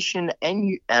Max Mission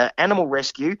Animal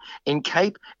Rescue in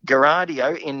Cape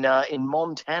Girardeau in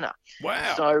Montana.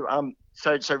 Wow.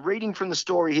 So reading from the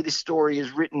story here, this story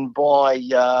is written by,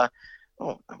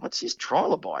 what's his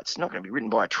trilobite? It's not going to be written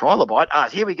by a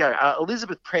trilobite. Here we go.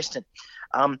 Elizabeth Preston.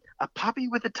 A puppy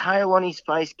with a tail on his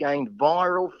face gained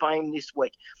viral fame this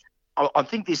week. I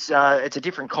think this it's a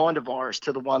different kind of virus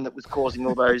to the one that was causing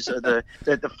all those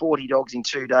the 40 dogs in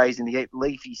 2 days in the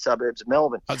leafy suburbs of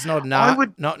Melbourne. It's not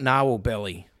narwhal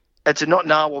belly. It's not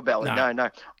narwhal belly. No.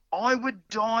 I would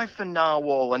die for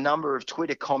narwhal. A number of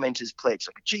Twitter commenters pledged.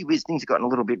 Like, gee whiz, things have gotten a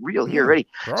little bit real here already.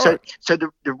 Right. So the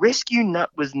rescue nut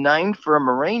was named for a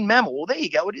marine mammal. Well, there you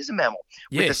go. It is a mammal.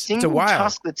 Yes, with a single it's a whale.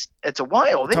 tusk. It's a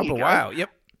whale. There you go. Whale. Yep.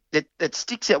 That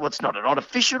sticks out. Well, it's not a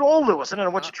fish at all, Lewis. I don't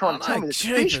know what you're trying to tell me. It's a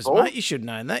fish, Paul. Mate, you should have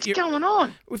known that. What's going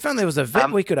on? We found there was a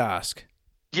vet we could ask.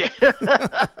 Yeah.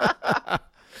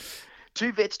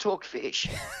 Two vets talk fish.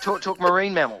 Talk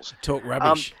marine mammals. Talk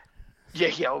rubbish.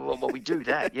 Yeah, well, we do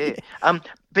that, yeah.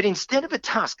 But instead of a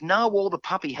tusk, Narwhal the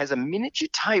puppy has a miniature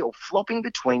tail flopping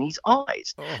between his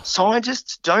eyes. Oh.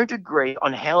 Scientists don't agree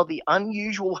on how the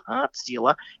unusual heart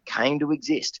stealer came to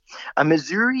exist. A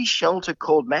Missouri shelter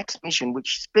called Max Mission,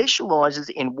 which specializes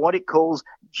in what it calls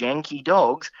janky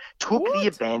dogs, took the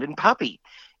abandoned puppy.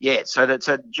 Yeah, so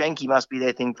janky must be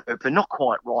their thing for not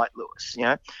quite right, Lewis. You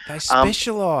know, they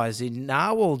specialise in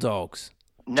narwhal dogs.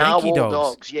 Narwhal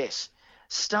dogs, yes.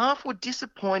 Staff were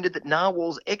disappointed that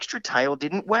Narwhal's extra tail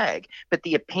didn't wag, but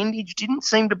the appendage didn't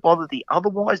seem to bother the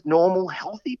otherwise normal,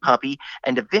 healthy puppy,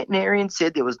 and a veterinarian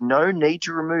said there was no need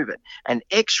to remove it. An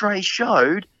X-ray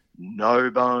showed no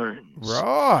bones.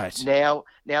 Right. Now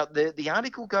the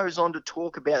article goes on to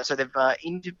talk about, so they've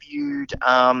interviewed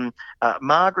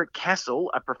Margaret Castle,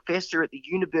 a professor at the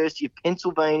University of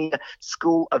Pennsylvania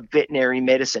School of Veterinary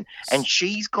Medicine, and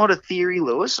she's got a theory,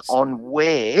 Lewis, on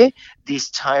where this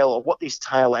tail, or what this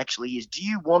tail actually is. Do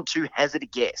you want to hazard a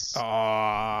guess?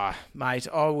 Oh, mate,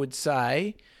 I would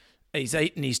say he's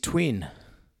eaten his twin.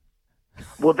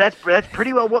 Well, that's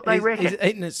pretty well what they reckon. He's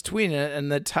eaten its twin,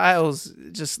 and the tail's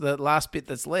just the last bit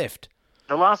that's left.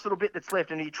 The last little bit that's left,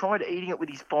 and he tried eating it with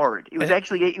his forehead. He was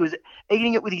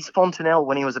eating it with his fontanelle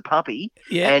when he was a puppy.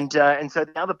 Yeah. And so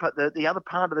the other part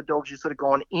of the dog's just sort of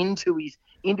gone into his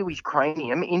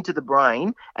cranium, into the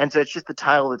brain, and so it's just the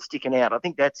tail that's sticking out. I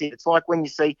think that's it. It's like when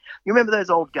you remember those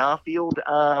old Garfield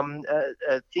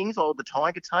things, the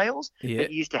tiger tails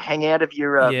that you used to hang out of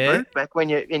your boot back when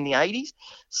you're in the 80s.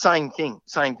 Same thing.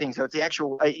 So it's the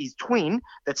actual his twin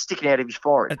that's sticking out of his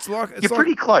forehead. You're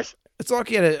pretty close. It's like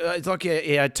he had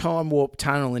a time warp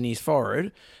tunnel in his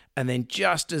forehead, and then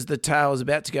just as the tail was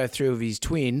about to go through with his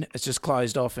twin, it's just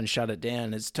closed off and shut it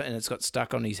down. And it's got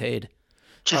stuck on his head.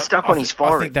 Stuck on his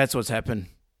forehead. I think that's what's happened.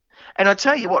 And I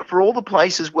tell you what, for all the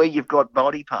places where you've got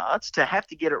body parts, to have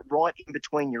to get it right in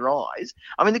between your eyes.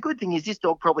 I mean, the good thing is this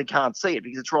dog probably can't see it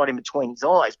because it's right in between his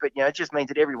eyes, but it just means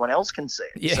that everyone else can see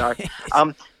it. Yeah.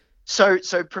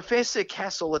 So Professor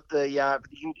Castle at the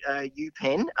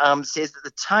UPenn says that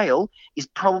the tail is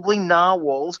probably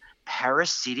narwhal's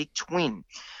parasitic twin.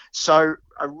 So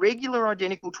irregular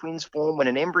identical twins form when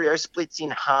an embryo splits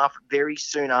in half very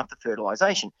soon after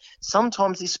fertilization.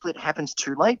 Sometimes this split happens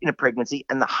too late in a pregnancy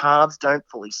and the halves don't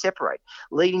fully separate,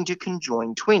 leading to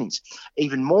conjoined twins.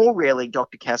 Even more rarely,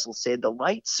 Dr. Castle said, the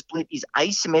late split is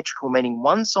asymmetrical, meaning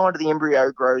one side of the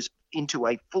embryo grows into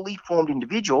a fully formed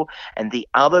individual and the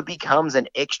other becomes an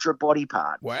extra body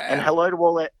part. Wow. And hello to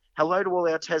all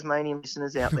our Tasmanian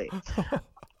listeners out there.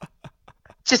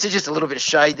 Just a little bit of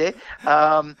shade there.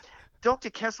 Dr.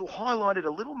 Castle highlighted a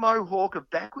little mohawk of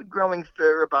backward-growing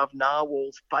fur above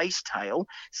narwhal's face tail,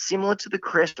 similar to the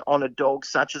crest on a dog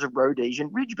such as a Rhodesian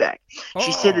Ridgeback.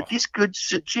 She said that this could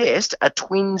suggest a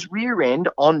twin's rear end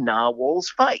on narwhal's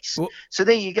face. Well, so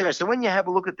there you go. So when you have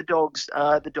a look at the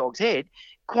dog's head,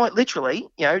 quite literally,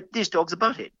 this dog's a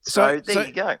butthead. So there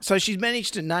you go. So she's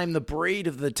managed to name the breed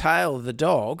of the tail of the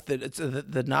dog that it's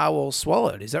the narwhal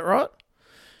swallowed. Is that right?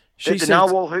 The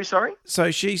narwhal who, sorry?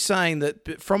 So she's saying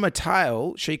that from a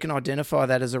tail, she can identify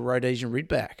that as a Rhodesian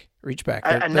Ridgeback that's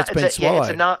been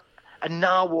swallowed. Yeah, it's a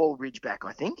narwhal Ridgeback,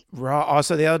 I think. Right. Oh,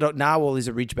 so the other dog, narwhal is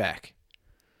a Ridgeback.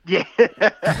 Yeah.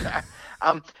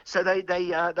 So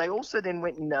they also then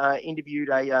went and interviewed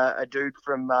a dude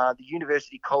from the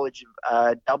University College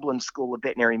of Dublin School of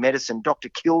Veterinary Medicine, Dr.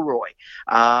 Kilroy.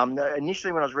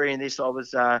 Initially, when I was reading this,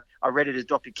 I read it as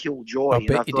Dr. Killjoy. I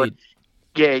bet you did.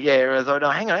 Yeah. I thought,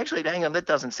 hang on, that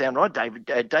doesn't sound right,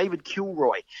 David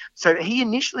Kilroy. So he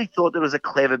initially thought that it was a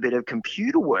clever bit of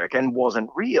computer work and wasn't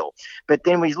real. But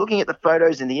then when he's looking at the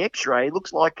photos in the X-ray, it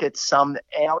looks like it's some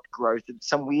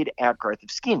weird outgrowth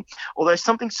of skin. Although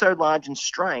something so large and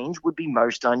strange would be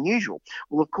most unusual.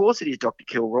 Well, of course it is, Dr.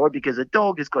 Kilroy, because a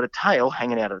dog has got a tail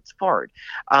hanging out of its forehead.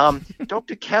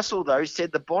 Dr. Castle, though,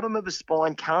 said the bottom of the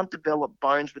spine can't develop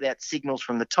bones without signals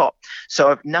from the top.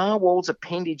 So if narwhal's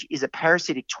appendage is a parasitic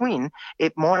twin,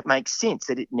 it might make sense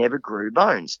that it never grew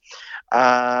bones.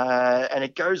 And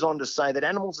it goes on to say that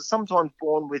animals are sometimes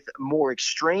born with more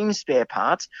extreme spare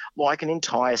parts, like an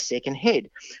entire second head.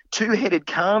 Two-headed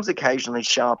calves occasionally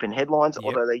show up in headlines,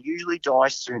 although they usually die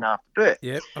soon after birth.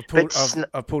 Yep,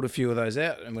 I've pulled a few of those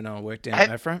out when I worked down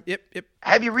at Afro. Yep.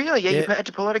 Have you really? Yeah, you've had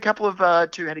to pull out a couple of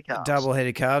two-headed calves.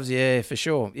 Double-headed calves, yeah, for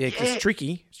sure. Yeah, because it's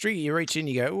tricky. It's tricky. You reach in,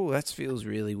 you go, oh, that feels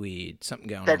really weird. Something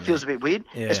going on That feels a bit weird,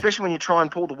 especially when you try and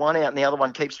pull the one out and the other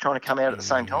one keeps trying to come out at the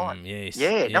same time. Yes.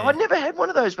 Yeah. No, I never had one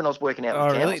of those when I was working out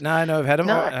with cows. Really? No, I've had them.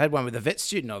 No. I had one with a vet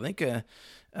student, I think,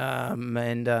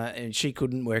 and she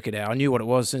couldn't work it out. I knew what it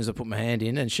was as soon as I put my hand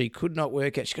in, and she could not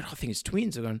work out. She goes, I think it's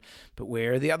twins. I'm going, but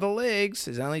where are the other legs?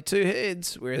 There's only two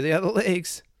heads. Where are the other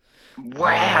legs?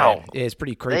 Wow. Yeah, it's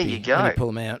pretty creepy. There you go. When you pull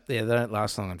them out. Yeah, they don't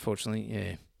last long,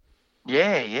 unfortunately.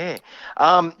 Yeah. Yeah.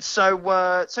 So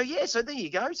there you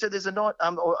go. So there's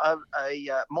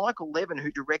Michael Levin,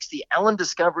 who directs the Allen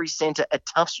Discovery Center at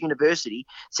Tufts University,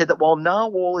 said that while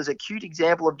narwhal is a cute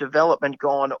example of development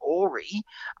gone awry,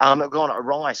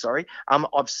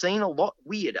 I've seen a lot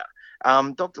weirder.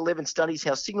 Dr. Levin studies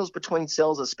how signals between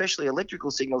cells, especially electrical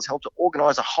signals, help to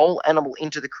organize a whole animal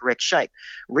into the correct shape.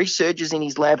 Researchers in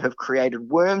his lab have created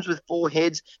worms with 4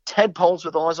 heads, tadpoles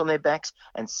with eyes on their backs,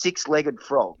 and 6-legged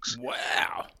frogs.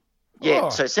 Wow. Yeah,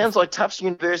 So it sounds like Tufts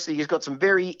University has got some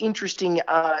very interesting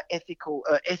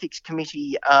ethics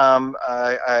committee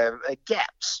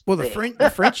gaps. Well, the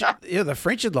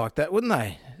French would like that, wouldn't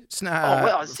they?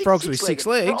 Frogs with 6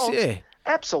 legs, frogs. Yeah.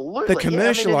 Absolutely. The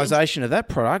commercialisation of that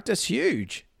product is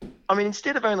huge. I mean,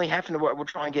 instead of only having to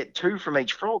try and get 2 from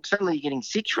each frog, suddenly you're getting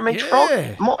 6 from each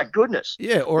frog. My goodness.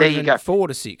 Yeah, or there even 4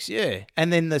 to 6, yeah.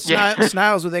 And then the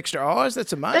snails with extra eyes,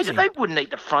 that's amazing. They wouldn't eat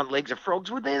the front legs of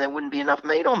frogs, would they? There wouldn't be enough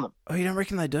meat on them. Oh, you don't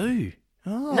reckon they do?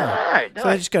 Oh. No. So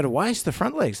they just go to waste, the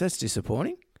front legs. That's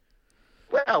disappointing.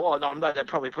 Well, no, they'd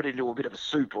probably put it into a bit of a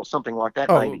soup or something like that,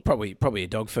 Oh, maybe. probably a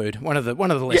dog food. One of the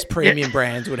less premium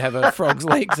brands would have a frog's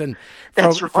legs and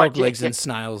frog legs and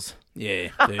snails. Yeah,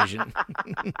 version.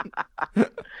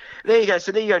 There you go.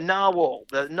 So there you go. Narwhal,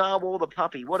 the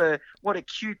puppy. What a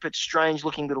cute but strange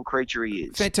looking little creature he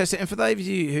is. Fantastic. And for those of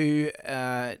you who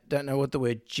don't know what the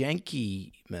word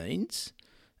janky means,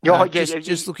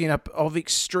 just looking up, of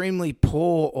extremely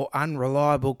poor or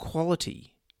unreliable quality.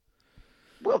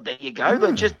 Well, there you go.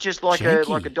 But just like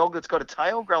a dog that's got a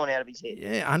tail growing out of his head.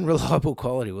 Yeah, unreliable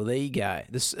quality. Well, there you go.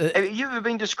 Have you ever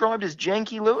been described as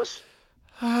janky, Lewis?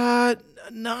 No,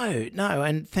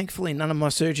 and thankfully none of my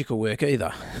surgical work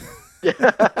either.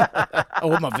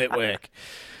 Or my vet work.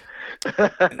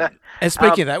 And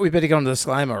speaking of that, we better go on to the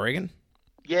disclaimer, I reckon.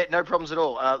 Yeah, no problems at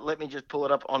all. Let me just pull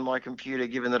it up on my computer,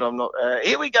 given that I'm not...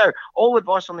 here we go. All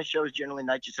advice on this show is general in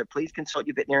nature, so please consult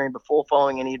your veterinarian before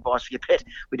following any advice for your pet.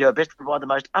 We do our best to provide the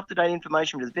most up-to-date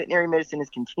information, because veterinary medicine is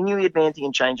continually advancing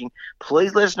and changing.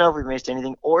 Please let us know if we've missed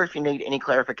anything, or if you need any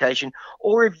clarification,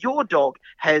 or if your dog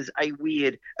has a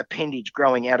weird appendage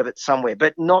growing out of it somewhere,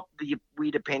 but not the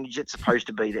weird appendage that's supposed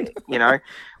to be there, you know?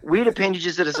 Weird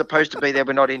appendages that are supposed to be there,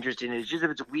 we're not interested in. It's just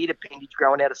if it's a weird appendage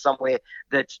growing out of somewhere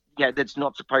that's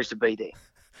not supposed to be there.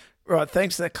 Right,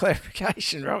 thanks for that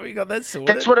clarification, Rob. We got that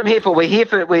sorted. That's what I'm here for. We're here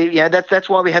for that's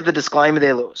why we have the disclaimer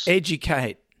there, Lewis.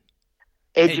 Edutainment.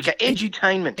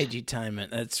 Edutainment.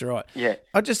 That's right. Yeah.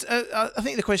 I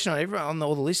think the question on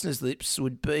all the listeners' lips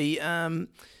would be, how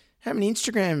many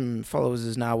Instagram followers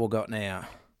has Narwhal got now?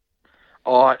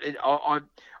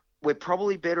 We're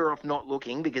probably better off not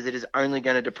looking, because it is only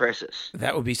going to depress us.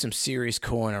 That would be some serious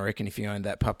coin, I reckon, if you owned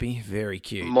that puppy. Very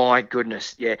cute. My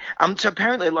goodness, yeah. So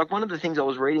apparently, like, one of the things I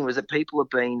was reading was that people have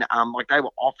been, they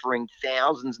were offering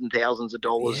thousands and thousands of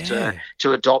dollars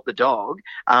to adopt the dog,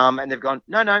 and they've gone,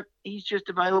 no, he's just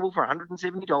available for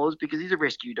 $170 because he's a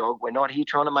rescue dog. We're not here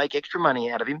trying to make extra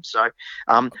money out of him. So,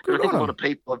 but I think a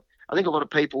lot of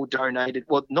people donated.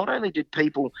 Well, not only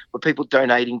were people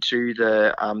donating to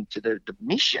the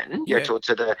mission, to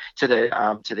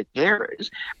the carers,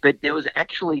 but there was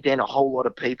actually then a whole lot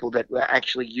of people that were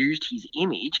actually used his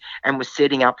image and were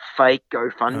setting up fake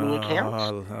GoFundMe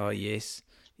accounts. Oh, yes.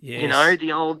 Yes. You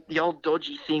know, the old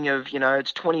dodgy thing of,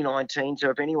 it's 2019, so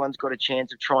if anyone's got a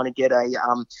chance of trying to get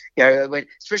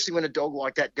especially when a dog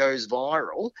like that goes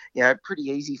viral, pretty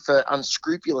easy for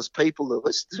unscrupulous people,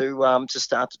 Lewis, to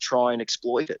start to try and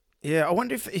exploit it. Yeah, I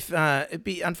wonder if it'd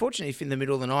be unfortunate if in the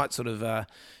middle of the night, sort of,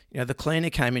 the cleaner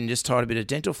came in and just tied a bit of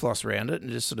dental floss around it and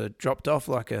just sort of dropped off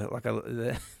like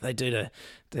they do to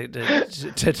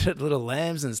little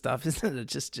lambs and stuff, isn't it?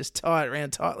 Just tie it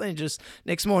around tightly and just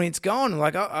next morning it's gone.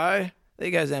 Like,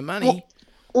 there goes our money.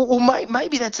 Well,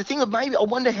 maybe that's the thing. Maybe I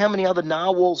wonder how many other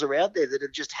narwhals are out there that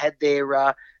have just had their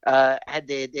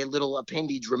little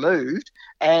appendage removed,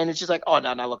 and it's just like, oh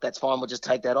no, look, that's fine. We'll just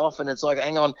take that off. And it's like,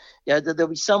 hang on, there'll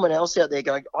be someone else out there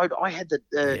going, I had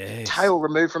the tail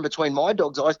removed from between my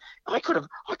dog's eyes. I could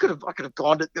have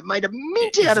gone to made a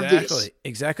mint out of this.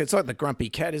 Exactly. It's like the grumpy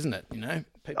cat, isn't it?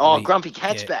 Grumpy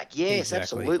cat's back. Yes,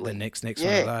 exactly. absolutely. The next one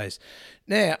of those.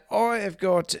 Now, I have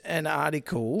got an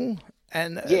article.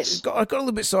 And yes. I got a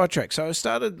little bit sidetracked. So I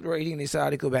started reading this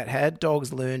article about how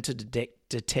dogs learn to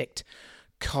detect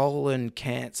colon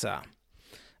cancer.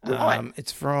 Right.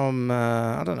 It's from,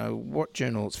 I don't know what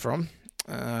journal it's from.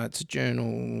 It's a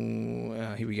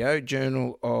journal, here we go,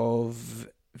 Journal of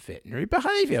Veterinary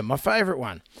Behaviour, my favourite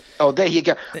one. Oh, there you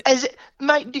go.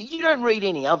 Mate, you don't read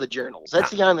any other journals. That's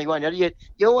the only one. You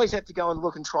always have to go and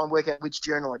look and try and work out which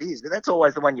journal it is, but that's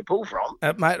always the one you pull from.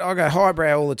 Mate, I go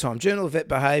highbrow all the time. Journal of Vet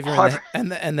Behaviour and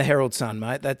the Herald Sun,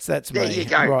 mate. That's there me you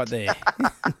go. right there.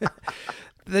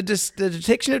 The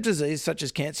detection of disease such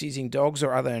as cancer using dogs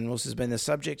or other animals has been the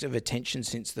subject of attention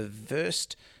since the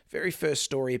very first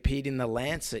story appeared in The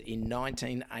Lancet in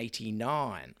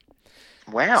 1989.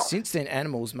 Wow. Since then,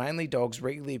 animals, mainly dogs,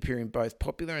 regularly appear in both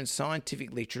popular and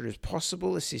scientific literature as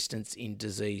possible assistants in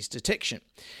disease detection.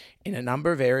 In a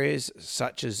number of areas,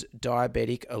 such as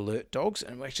diabetic alert dogs,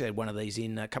 and we actually had one of these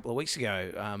in a couple of weeks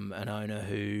ago, an owner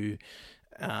who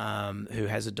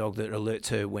has a dog that alerts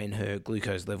her when her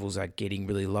glucose levels are getting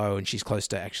really low and she's close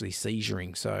to actually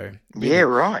seizuring. So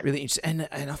really interesting.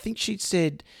 And I think she'd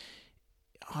said,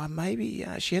 maybe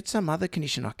she had some other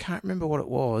condition. I can't remember what it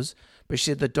was, but she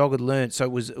said the dog had learned.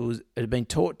 So it had been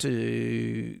taught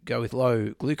to go with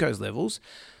low glucose levels,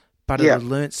 but it had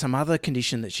learnt some other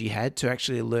condition that she had to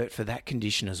actually alert for that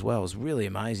condition as well. It was really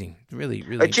amazing. Really,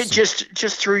 really interesting.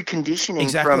 Just through conditioning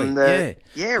from the...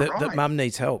 right. That mum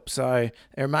needs help. So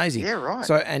they're amazing. Yeah, right.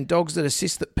 So, and dogs that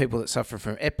assist people that suffer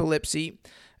from epilepsy,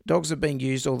 dogs are being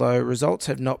used, although results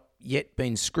have not yet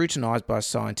been scrutinised by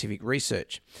scientific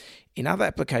research. In other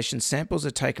applications, samples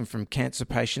are taken from cancer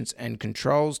patients and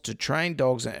controls to train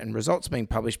dogs, and results being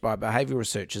published by behavioural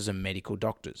researchers and medical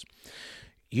doctors.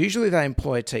 Usually they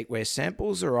employ a technique where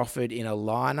samples are offered in a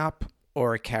lineup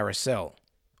or a carousel,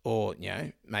 or,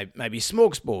 maybe a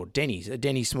smorgasbord, a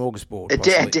Denny's smorgasbord.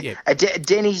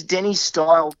 A Denny's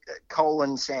style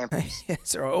colon samples.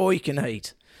 That's right, all you can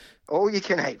eat. All you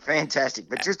can eat, fantastic.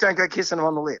 But just don't go kissing them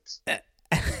on the lips.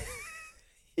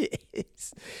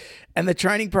 Yes. And the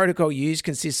training protocol used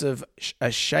consists of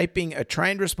shaping a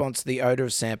trained response to the odour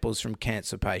of samples from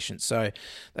cancer patients. So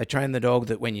they train the dog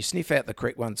that when you sniff out the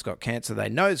correct one that's got cancer, they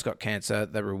know it's got cancer,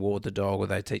 they reward the dog, or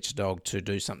they teach the dog to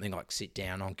do something like sit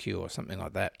down on cue or something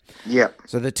like that. Yeah.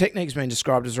 So the technique's been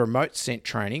described as remote scent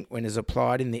training when it's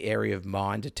applied in the area of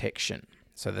mine detection.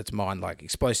 So that's mine, like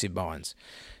explosive mines.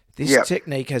 This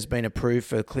technique has been approved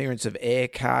for clearance of air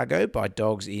cargo by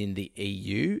dogs in the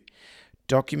EU,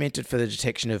 documented for the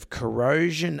detection of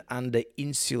corrosion under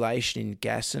insulation in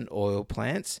gas and oil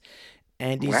plants,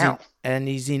 and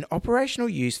is in operational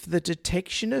use for the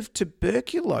detection of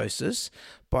tuberculosis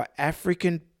by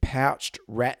African pouched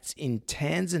rats in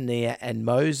Tanzania and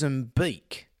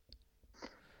Mozambique.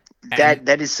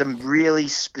 That is some really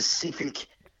specific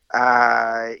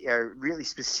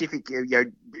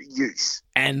use.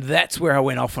 And that's where I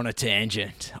went off on a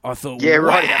tangent. I thought,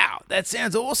 wow, that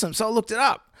sounds awesome. So I looked it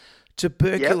up.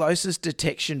 Tuberculosis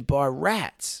detection by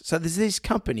rats. So there's this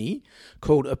company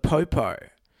called Apopo.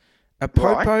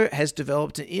 Apopo has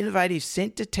developed an innovative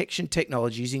scent detection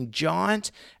technology using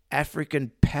giant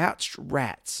African pouched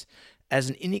rats as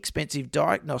an inexpensive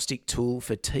diagnostic tool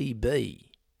for TB.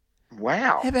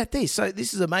 Wow. How about this? So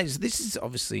this is amazing. This is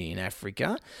obviously in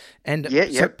Africa. And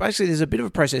so basically there's a bit of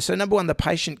a process. So number one, the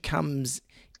patient comes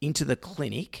into the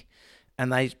clinic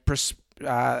and they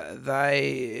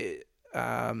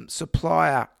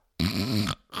supply a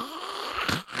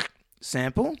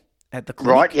sample at the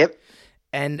clinic. Right, yep.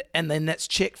 And then that's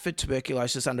checked for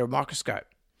tuberculosis under a microscope.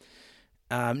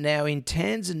 Now in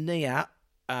Tanzania,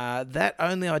 that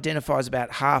only identifies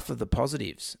about half of the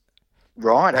positives.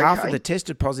 Right, okay. Half of the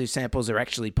tested positive samples are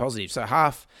actually positive. So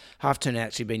half turn out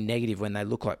actually being negative when they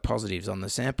look like positives on the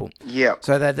sample. Yeah.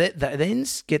 So they then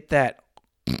get that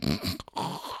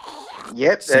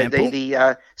sample.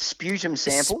 The sputum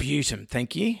sample. Sputum,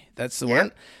 thank you. That's the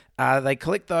one. They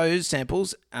collect those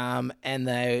samples and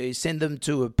they send them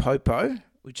to Apopo,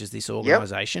 which is this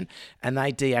organisation, and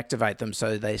they deactivate them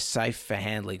so they're safe for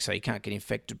handling, so you can't get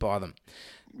infected by them.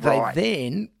 Right. They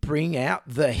then bring out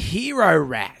the hero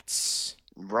rats.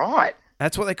 Right.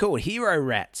 That's what they call it, hero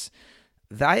rats.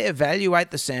 They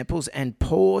evaluate the samples and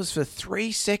pause for 3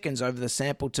 seconds over the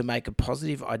sample to make a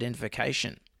positive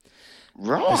identification.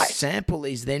 Right. The sample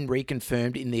is then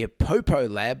reconfirmed in the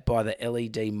Apopo lab by the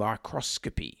LED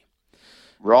microscopy.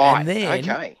 Right.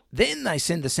 And then they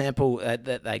send the sample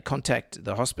that they contact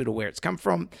the hospital where it's come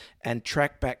from and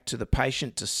track back to the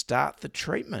patient to start the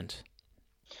treatment.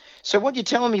 So what you're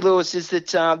telling me, Lewis, is that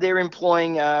they're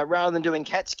employing, rather than doing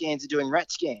CAT scans, they're doing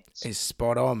rat scans. It's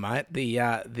spot on, mate.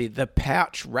 The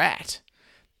pouch rat,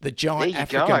 the giant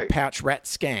African pouch rat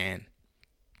scan.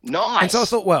 Nice. And so I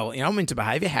thought, well, I'm into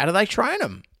behaviour. How do they train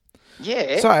them?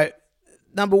 Yeah. So,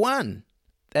 number one,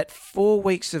 at 4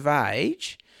 weeks of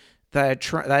age, they're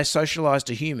socialised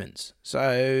to humans.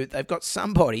 So they've got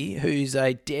somebody who's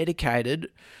a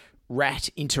dedicated rat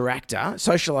interactor,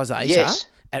 socialisator. Yes.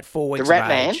 At 4 weeks the rat of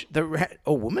man. age. The rat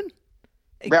or woman?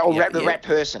 The rat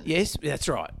person. Yes, that's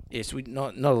right. Yes, we're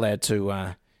not allowed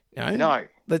to, No.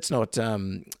 Let's not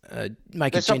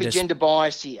make Let's it not be gender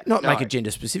biased here. Make it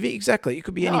gender specific. Exactly. It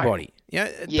could be anybody.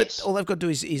 Yes. But all they've got to do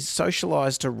is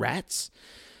socialise to rats.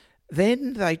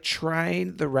 Then they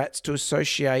train the rats to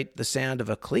associate the sound of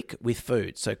a click with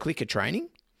food. So clicker training.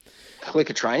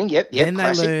 Clicker training, yep. Then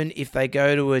classic. They learn if they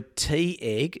go to a tea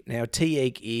egg. Now, a tea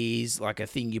egg is like a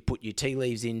thing you put your tea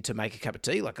leaves in to make a cup of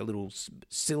tea, like a little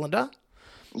cylinder.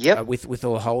 Yep. With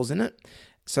all the holes in it.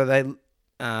 So they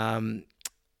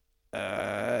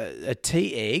a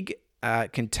tea egg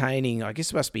containing, I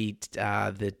guess it must be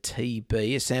the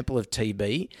TB, a sample of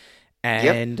TB,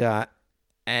 and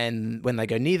when they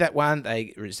go near that one,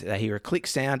 they hear a click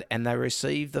sound and they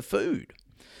receive the food.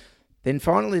 Then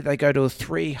finally, they go to a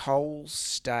 3-hole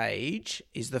stage,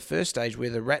 is the first stage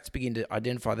where the rats begin to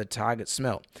identify the target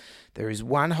smell. There is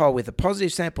 1 hole with a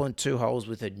positive sample and 2 holes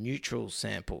with a neutral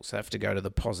sample. So they have to go to the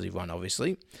positive one,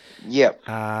 obviously. Yep.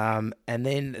 And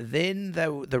then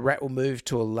the rat will move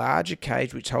to a larger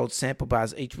cage which holds sample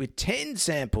bars, each with 10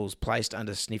 samples placed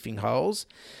under sniffing holes.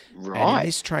 Right. And in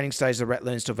this training stage, the rat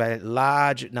learns to evaluate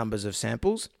large numbers of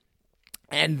samples.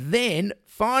 And then,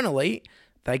 finally,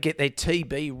 they get their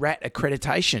TB rat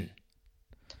accreditation.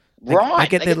 Right.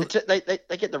 They get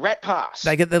They get the rat pass.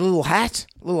 They get their little hat,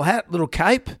 little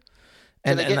cape.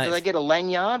 Do they get a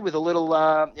lanyard with a little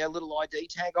little ID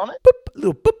tag on it?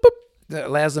 Little boop, boop, that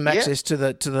allows them access to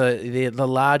the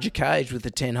larger cage with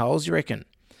the 10 holes, you reckon?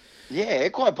 Yeah,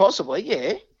 quite possibly.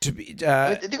 Yeah.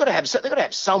 They've got to have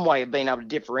some way of being able to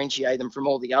differentiate them from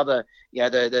all the other,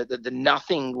 the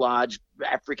nothing large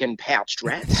African pouched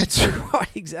rats. That's right,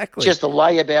 exactly. Just the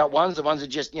layabout ones, the ones that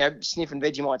just sniffing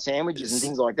Vegemite sandwiches and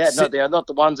things like that. Not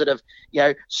the ones that have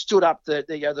stood up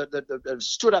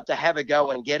stood up to have a go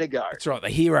and get a go. That's right, the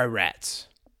hero rats.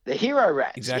 The hero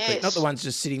rats, exactly. Yes. Not the ones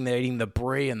just sitting there eating the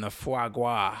brie and the foie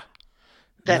gras.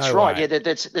 That's no right. Way. Yeah,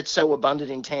 that's so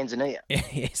abundant in Tanzania.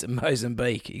 Yes, in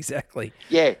Mozambique, exactly.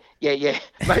 Yeah.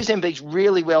 Mozambique's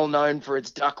really well known for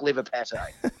its duck liver pate.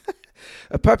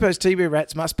 Apopo's TB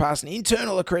rats must pass an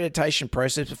internal accreditation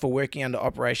process before working under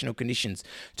operational conditions.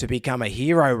 To become a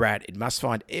hero rat, it must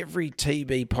find every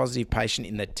TB positive patient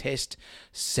in the test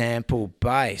sample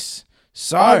base.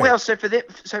 So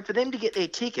for them to get their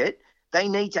ticket, they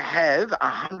need to have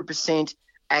 100%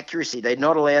 accuracy. They're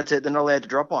not allowed to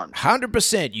drop one.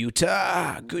 100%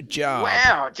 Utah. Good job.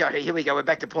 Wow, Jody, here we go. We're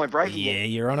back to Point Break. Yeah,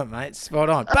 you're on it, mate. Spot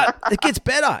on. But it gets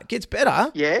better.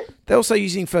 Yeah. They're also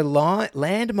using for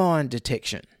landmine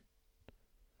detection.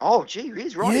 Oh, gee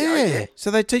whiz, right. Yeah. Okay.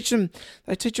 So they teach them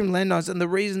landmines, and the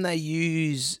reason they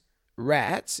use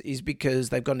rats is because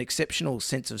they've got an exceptional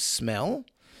sense of smell.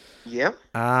 Yep.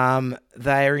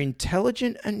 They are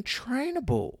intelligent and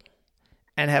trainable,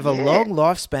 and have a long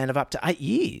lifespan of up to 8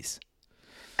 years.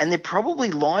 And they're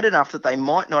probably light enough that they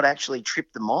might not actually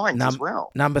trip the mines as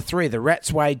well. Number 3, the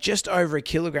rats weigh just over 1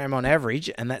 kilogram on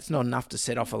average, and that's not enough to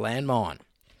set off a landmine.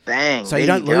 Bang. So you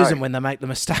don't lose them when they make the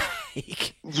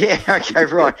mistake. Yeah, okay,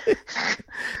 right.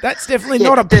 That's definitely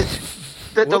not a...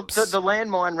 The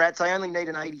landmine rats, they only need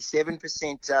an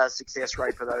 87% success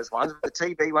rate for those ones. The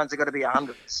TB ones have got to be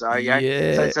 100. So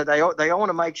so they all want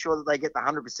to make sure that they get the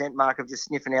 100% mark of just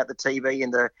sniffing out the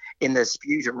TB in the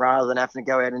sputum rather than having to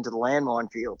go out into the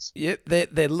landmine fields. Yep,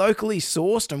 they're locally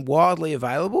sourced and widely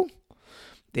available.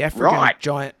 The African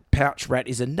giant pouch rat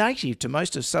is a native to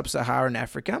most of sub-Saharan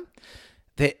Africa.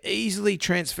 They're easily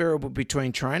transferable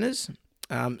between trainers.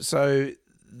 So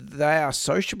they are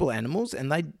sociable animals, and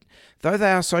though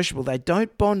they are sociable, they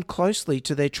don't bond closely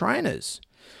to their trainers.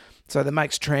 So that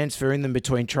makes transferring them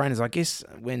between trainers. I guess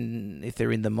if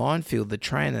they're in the minefield, the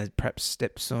trainer perhaps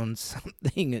steps on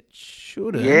something it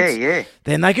shouldn't. Yeah.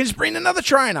 Then they can just bring another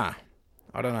trainer.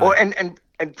 I don't know. Or, and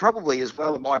probably as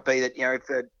well, it might be that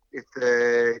if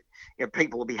the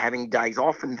people will be having days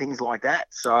off and things like that.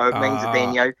 So it means that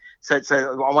then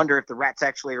so I wonder if the rats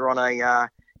actually are on a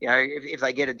if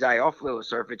they get a day off,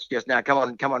 Lewis, or if it's just, now, come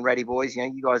on, ratty boys,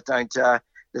 you guys don't,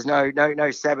 there's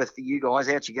no Sabbath for you guys,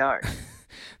 out you go.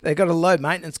 They've got a low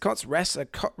maintenance cost. Rats are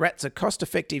cost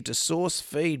effective to source,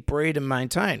 feed, breed, and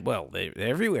maintain. Well, they're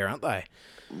everywhere, aren't they?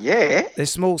 Yeah. Their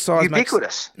small size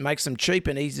ubiquitous. Makes them cheap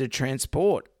and easy to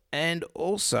transport. And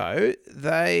also,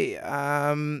 they're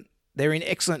in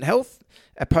excellent health.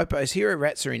 Apopo's hero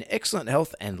rats are in excellent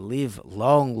health and live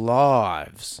long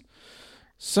lives.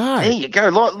 So there you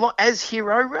go, as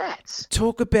hero rats.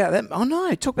 Talk about that. Oh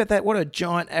no, talk about that. What a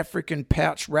giant African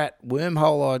pouch rat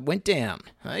wormhole I went down.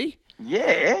 Hey.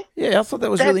 Yeah. Yeah, I thought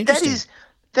that was really interesting.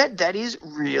 That is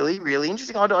really, really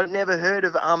interesting. I'd never heard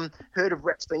of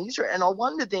rats being used, and I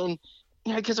wonder then,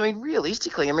 because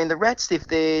realistically, the rats, if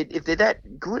they're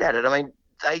that good at it,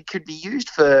 they could be used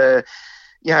for,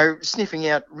 sniffing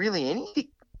out really anything.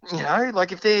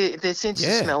 Like if their sense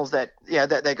of smells that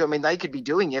they good, they could be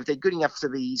doing it if they're good enough to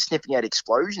be sniffing out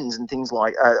explosions and things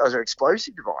like or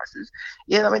explosive devices.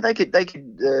 Yeah, they could.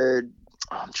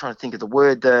 I'm trying to think of the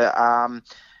word. The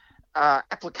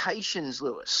applications,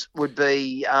 Lewis, would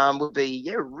be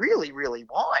really, really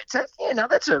wide. So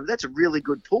that's a really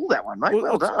good pull, that one, mate.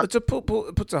 Well done. It's a pull.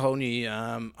 It puts a whole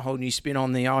new spin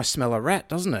on the I smell a rat,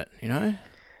 doesn't it?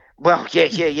 Well, yeah.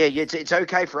 It's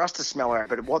okay for us to smell it,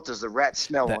 but what does the rat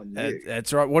smell on you?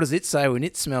 That's right. What does it say when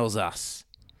it smells us?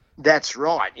 That's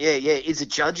right. Yeah. Is it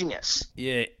judging us?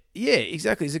 Yeah,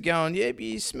 exactly. Is it going,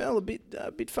 you smell a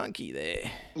bit funky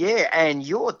there? Yeah, and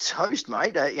you're toast,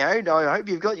 mate. I hope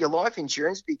you've got your life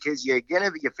insurance because your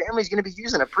family's going to be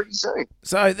using it pretty soon.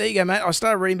 So there you go, mate. I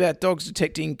started reading about dogs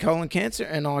detecting colon cancer,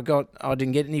 and I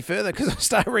didn't get any further because I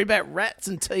started reading about rats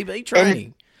and TB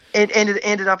training. And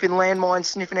ended up in landmines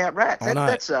sniffing out rats.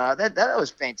 That was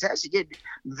fantastic. Yeah,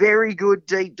 very good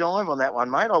deep dive on that one,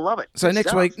 mate. I love it. So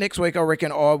next week, I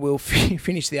reckon I will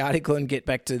finish the article and get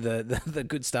back to the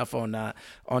good stuff on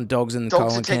dogs and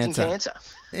colon cancer.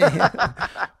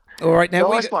 Yeah. All right, now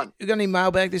Nice one. we got any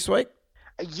mailbag this week?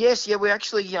 Yes, yeah, we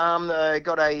actually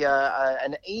got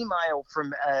an email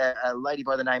from a lady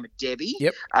by the name of Debbie.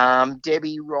 Yep.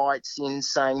 Debbie writes in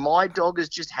saying, "My dog has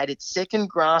just had its second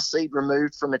grass seed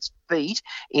removed from its feet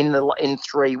in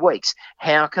 3 weeks.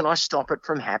 How can I stop it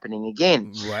from happening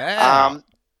again?" Wow.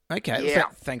 Okay. Yeah.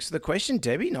 Thanks for the question,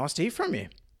 Debbie. Nice to hear from you.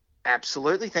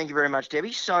 Absolutely. Thank you very much,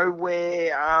 Debbie. So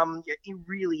we're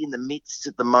really in the midst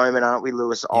at the moment, aren't we,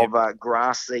 Lewis, of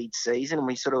grass seed season? And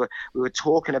we were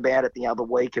talking about it the other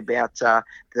week about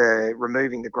the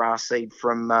removing the grass seed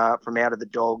from out of the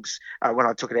dogs when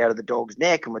I took it out of the dog's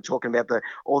neck, and we're talking about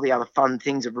all the other fun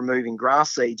things of removing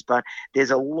grass seeds. But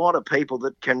there's a lot of people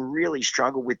that can really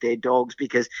struggle with their dogs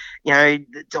because, the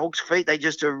dogs' feet, they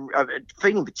just are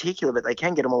feet in particular, but they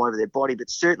can get them all over their body.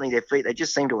 But certainly their feet, they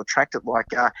just seem to attract it like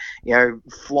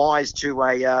flies to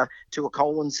a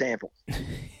colon sample.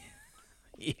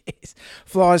 Yes,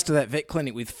 flies to that vet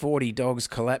clinic with 40 dogs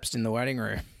collapsed in the waiting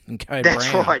room and code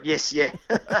That's brown. right. Yes, yeah.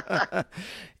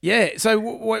 Yeah. So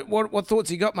what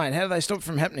thoughts you got, mate? How do they stop it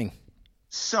from happening?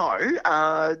 So,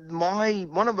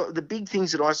 one of the big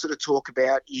things that I sort of talk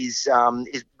about is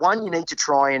one, you need to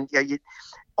try and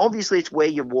obviously, it's where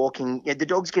you're walking. The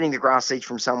dog's getting the grass seeds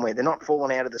from somewhere. They're not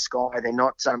falling out of the sky. They're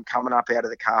not coming up out of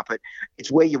the carpet.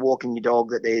 It's where you're walking your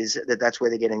dog that's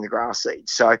where they're getting the grass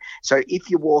seeds. So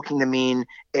if you're walking them in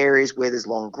areas where there's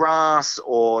long grass,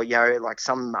 or like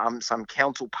some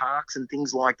council parks and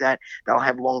things like that, they'll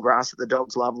have long grass that the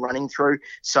dogs love running through.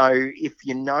 So if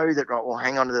you know that, right, well,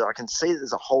 hang on to that, I can see that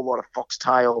there's a whole lot of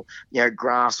foxtail,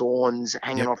 grass awns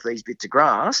hanging off these bits of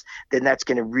grass, then that's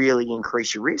going to really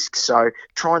increase your risk. So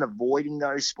try and avoiding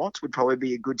those spots would probably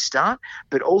be a good start.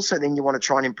 But also then you want to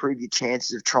try and improve your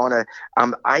chances of trying to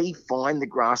A, find the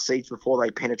grass seeds before they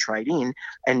penetrate in,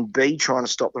 and B, trying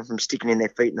to stop them from sticking in their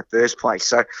feet in the first place.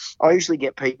 So I usually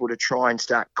get people to try and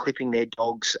start clipping their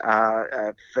dog's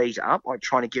feet up, like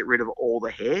trying to get rid of all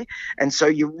the hair. And so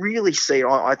you really see,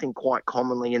 I think, quite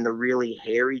commonly in the really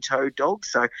hairy-toed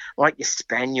dogs, so like your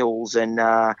spaniels and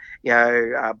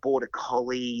border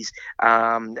collies,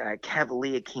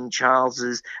 Cavalier King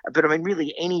Charleses. But I mean,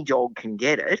 really, any dog can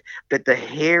get it. But the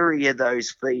hairier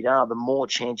those feet are, the more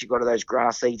chance you've got of those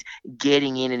grass seeds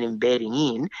getting in and embedding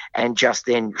in, and just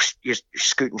then just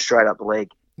scooting straight up the leg.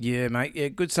 Yeah, mate. Yeah,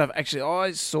 good stuff. Actually,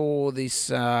 I saw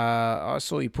this. I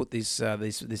saw you put this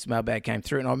mailbag came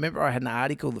through, and I remember I had an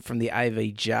article from the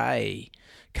AVJ a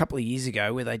couple of years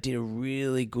ago where they did a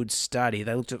really good study.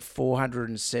 They looked at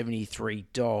 473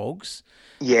 dogs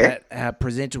that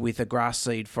presented with a grass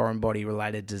seed foreign body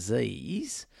related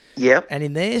disease. Yep. And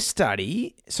in their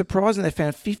study, surprisingly, they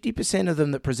found 50% of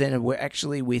them that presented were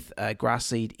actually with a grass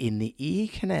seed in the ear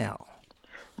canal.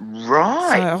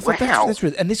 Right. So I thought wow. that's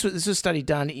really, and this was a study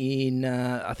done in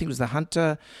I think it was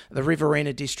the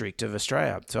Riverina district of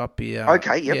Australia. So up here, up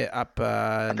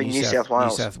in New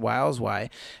South Wales way.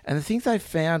 And the thing they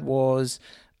found was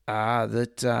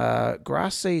that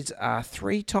grass seeds are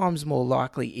 3 times more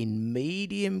likely in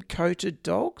medium-coated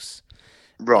dogs,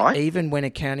 right? Even when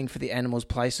accounting for the animal's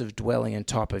place of dwelling and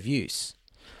type of use.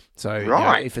 So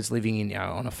if it's living in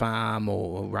on a farm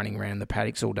or running around the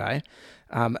paddocks all day.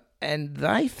 And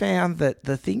they found that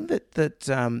the thing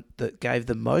that gave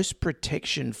the most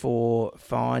protection for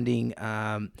finding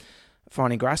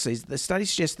grass seeds, the study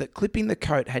suggests that clipping the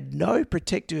coat had no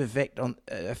protective effect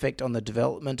on the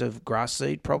development of grass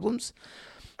seed problems.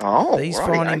 These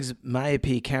findings may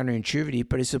appear counterintuitive,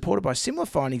 but is supported by similar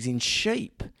findings in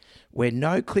sheep, where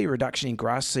no clear reduction in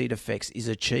grass seed effects is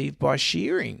achieved by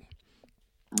shearing.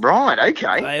 Right.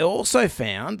 Okay. They also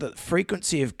found that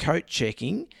frequency of coat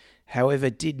checking, however,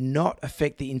 did not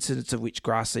affect the incidence of which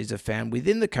grass seeds are found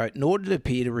within the coat, nor did it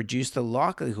appear to reduce the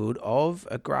likelihood of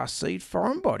a grass seed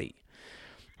foreign body.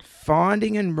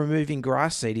 Finding and removing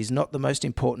grass seed is not the most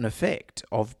important effect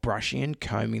of brushing and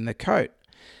combing the coat.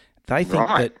 They think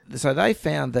they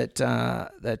found that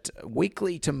that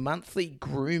weekly to monthly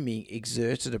grooming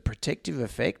exerted a protective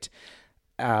effect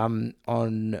on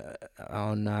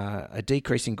a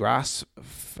decrease in grass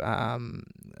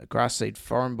seed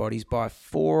foreign bodies by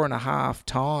 4.5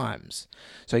 times.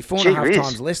 So 4.5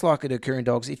 times less likely to occur in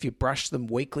dogs if you brush them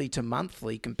weekly to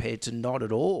monthly compared to not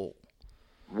at all.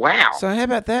 Wow. So how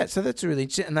about that? So that's really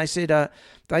interesting. And they said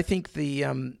they think the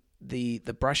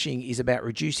brushing is about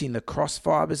reducing the cross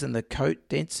fibers and the coat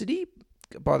density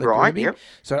by the grooming. Yep.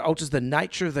 So it alters the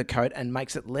nature of the coat and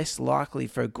makes it less likely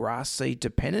for grass seed to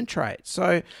penetrate.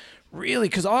 So really,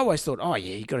 because I always thought,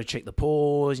 you got to check the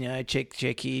paws,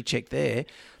 check here, check there.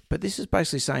 But this is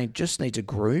basically saying just need to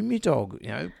groom your dog,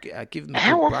 give them a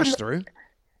good brush through.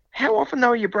 How often,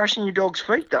 though, are you brushing your dog's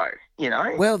feet, though?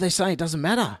 Well, they're saying it doesn't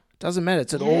matter. Doesn't matter.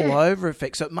 It's an all-over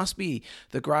effect. So it must be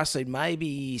the grass seed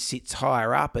maybe sits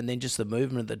higher up, and then just the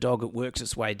movement of the dog, it works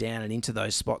its way down and into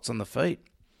those spots on the feet.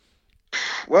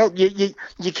 Well, you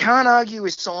can't argue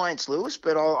with science, Lewis,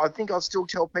 but I think I'll still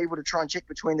tell people to try and check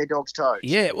between their dog's toes.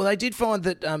 Yeah, well, they did find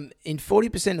that in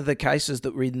 40% of the cases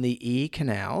that were in the ear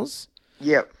canals,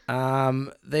 Yep.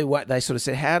 they sort of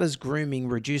said, how does grooming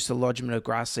reduce the lodgement of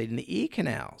grass seed in the ear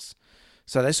canals?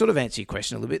 So they sort of answer your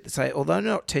question a little bit. They say, although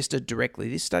not tested directly,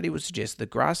 this study would suggest the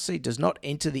grass seed does not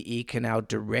enter the ear canal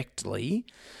directly,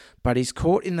 but is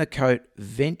caught in the coat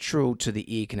ventral to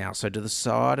the ear canal, so to the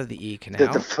side of the ear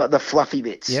canal. The fluffy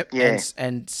bits. Yep. Yeah.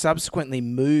 And subsequently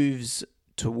moves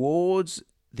towards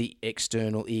the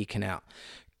external ear canal.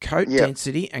 Coat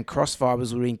density and cross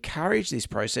fibers will encourage this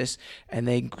process, and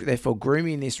therefore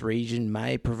grooming this region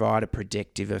may provide a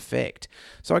protective effect.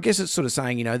 So I guess it's sort of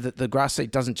saying, that the grass seed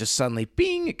doesn't just suddenly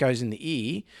bing, it goes in the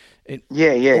ear.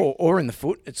 Or in the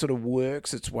foot. It sort of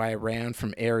works its way around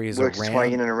from areas around. Works its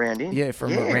way in and around in. Yeah,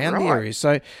 from around the areas.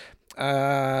 So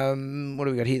what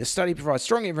do we got here? The study provides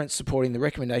strong evidence supporting the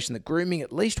recommendation that grooming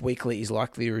at least weekly is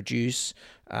likely to reduce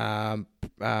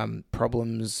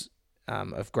problems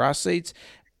of grass seeds.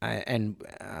 And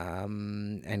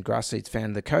grass seeds found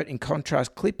in the coat. In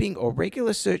contrast, clipping or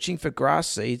regular searching for grass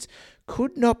seeds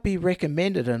could not be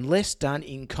recommended unless done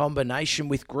in combination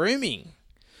with grooming.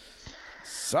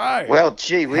 So, well,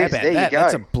 gee whiz, there you go.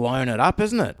 That's blown it up,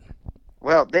 isn't it?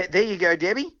 Well, there you go,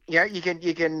 Debbie. You can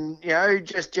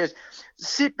just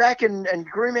sit back and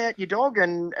groom out your dog,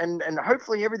 and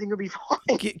hopefully everything will be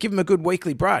fine. Give him a good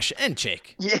weekly brush and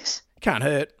check. Yes. Can't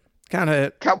hurt.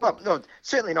 Well, no,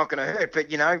 certainly not going to hurt,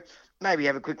 but maybe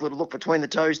have a quick little look between the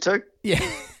toes too. Yeah,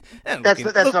 that's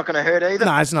not going to hurt either.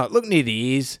 No, it's not. Look near the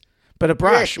ears, but a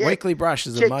brush, weekly brush,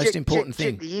 is the most important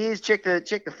thing. Check the ears, check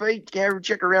the feet,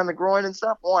 check around the groin and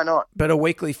stuff. Why not? But a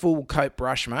weekly full coat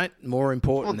brush, mate, more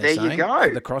important. Well, there you go.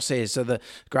 For the crosshairs, so the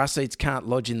grass seeds can't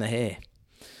lodge in the hair.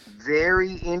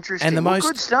 Very interesting. And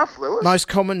good stuff, Lewis. Most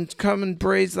common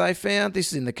breeds they found.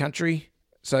 This is in the country.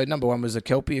 So number one was a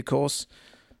Kelpie, of course.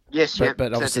 Yes,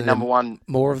 but obviously number one.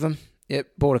 More of them. Yep,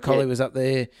 Border Collie was up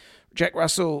there. Jack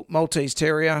Russell, Maltese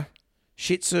Terrier,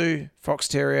 Shih Tzu, Fox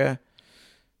Terrier,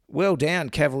 well down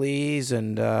Cavaliers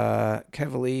and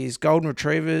Golden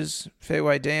Retrievers, fair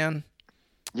way down.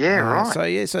 Yeah,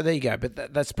 right. So there you go.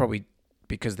 But that's probably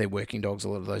because they're working dogs. A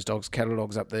lot of those dogs, cattle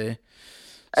dogs up there.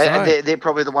 And they're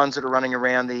probably the ones that are running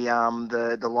around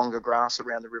the longer grass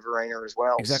around the Riverina as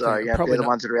well. Exactly. So they're the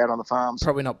ones that are out on the farms.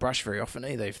 Probably not brush very often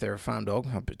either if they're a farm dog,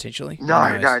 potentially. No.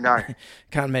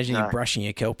 Can't imagine you brushing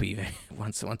your Kelpie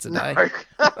once a day.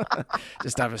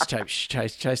 Just have us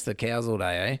chase the cows all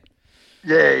day, eh?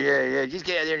 Yeah. Just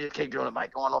get out there and just keep doing it,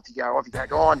 mate. Go on, off you go.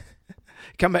 Go on.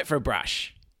 Come back for a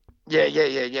brush.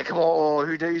 Yeah. Come on,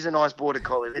 who's a nice Border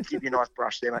Collie? Let's give you a nice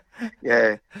brush there, mate.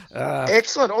 Yeah.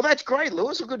 Excellent. Oh, that's great,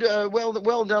 Lewis. Good.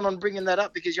 Well done on bringing that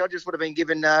up, because I just would have been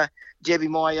giving Debbie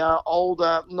my old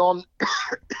non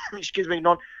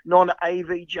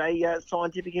AVJ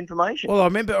scientific information. Well, I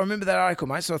remember that article,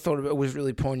 mate. So I thought it was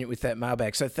really poignant with that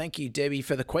mailbag. So thank you, Debbie,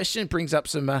 for the question. It brings up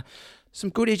some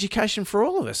good education for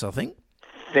all of us, I think.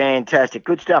 Fantastic,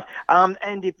 good stuff.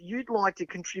 And if you'd like to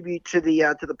contribute to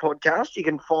the podcast, you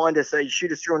can find us.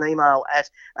 Shoot us through an email at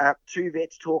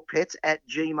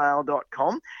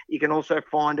 2vetstalkpets@gmail.com. You can also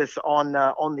find us on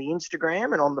the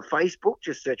Instagram and on the Facebook.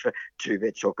 Just search for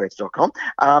 2vetstalkpets.com.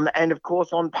 And of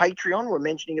course on Patreon. We're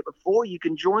mentioning it before. You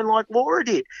can join like Laura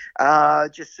did.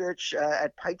 Just search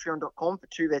at patreon.com for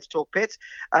 2vetstalkpets.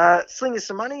 Sling us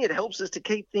some money. It helps us to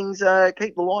keep the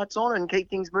lights on and keep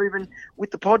things moving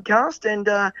with the podcast. And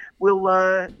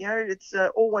it's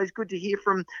always good to hear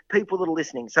from people that are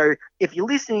listening. So if you're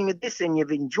listening to this and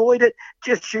you've enjoyed it,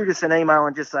 just shoot us an email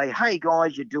and just say, hey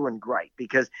guys, you're doing great,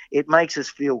 because it makes us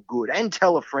feel good. And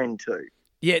tell a friend too.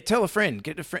 Yeah, tell a friend,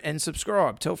 get a friend and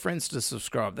subscribe. Tell friends to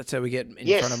subscribe. That's how we get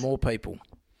in front of more people.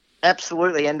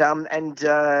 Absolutely. And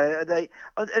are they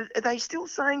still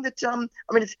saying that,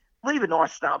 leave a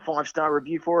nice 5-star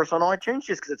review for us on iTunes,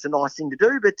 just because it's a nice thing to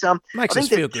do. But makes us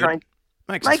feel good.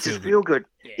 Makes us feel good.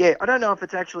 Yeah, I don't know if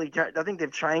it's actually. I think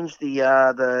they've changed the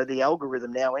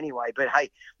algorithm now anyway. But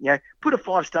hey, put a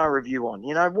 5-star review on.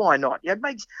 Why not?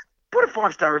 Put a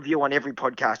 5-star review on every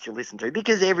podcast you listen to,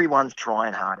 because everyone's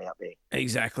trying hard out there.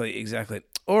 Exactly.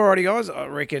 Alrighty, guys.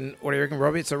 What do you reckon,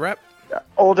 Robbie? It's a wrap.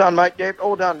 All done, mate. Yeah,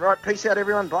 all done. Right. Peace out,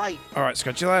 everyone. Bye. All right.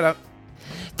 Catch you later.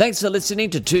 Thanks for listening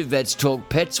to Two Vets Talk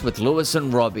Pets with Lewis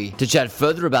and Robbie. To chat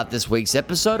further about this week's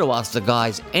episode or ask the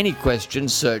guys any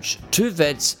questions, search Two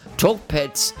Vets Talk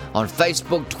Pets on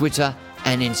Facebook, Twitter,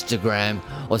 and Instagram,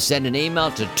 or send an email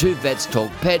to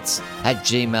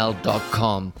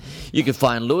 2vetstalkpets@gmail.com. You can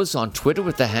find Lewis on Twitter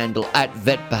with the handle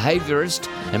 @VetBehaviorist,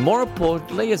 and more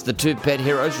importantly, as the two pet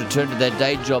heroes return to their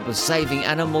day job of saving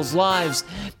animals' lives,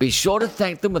 be sure to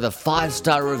thank them with a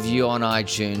 5-star review on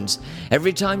iTunes.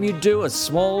 Every time you do, a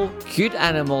small, cute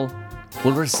animal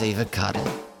will receive a cuddle.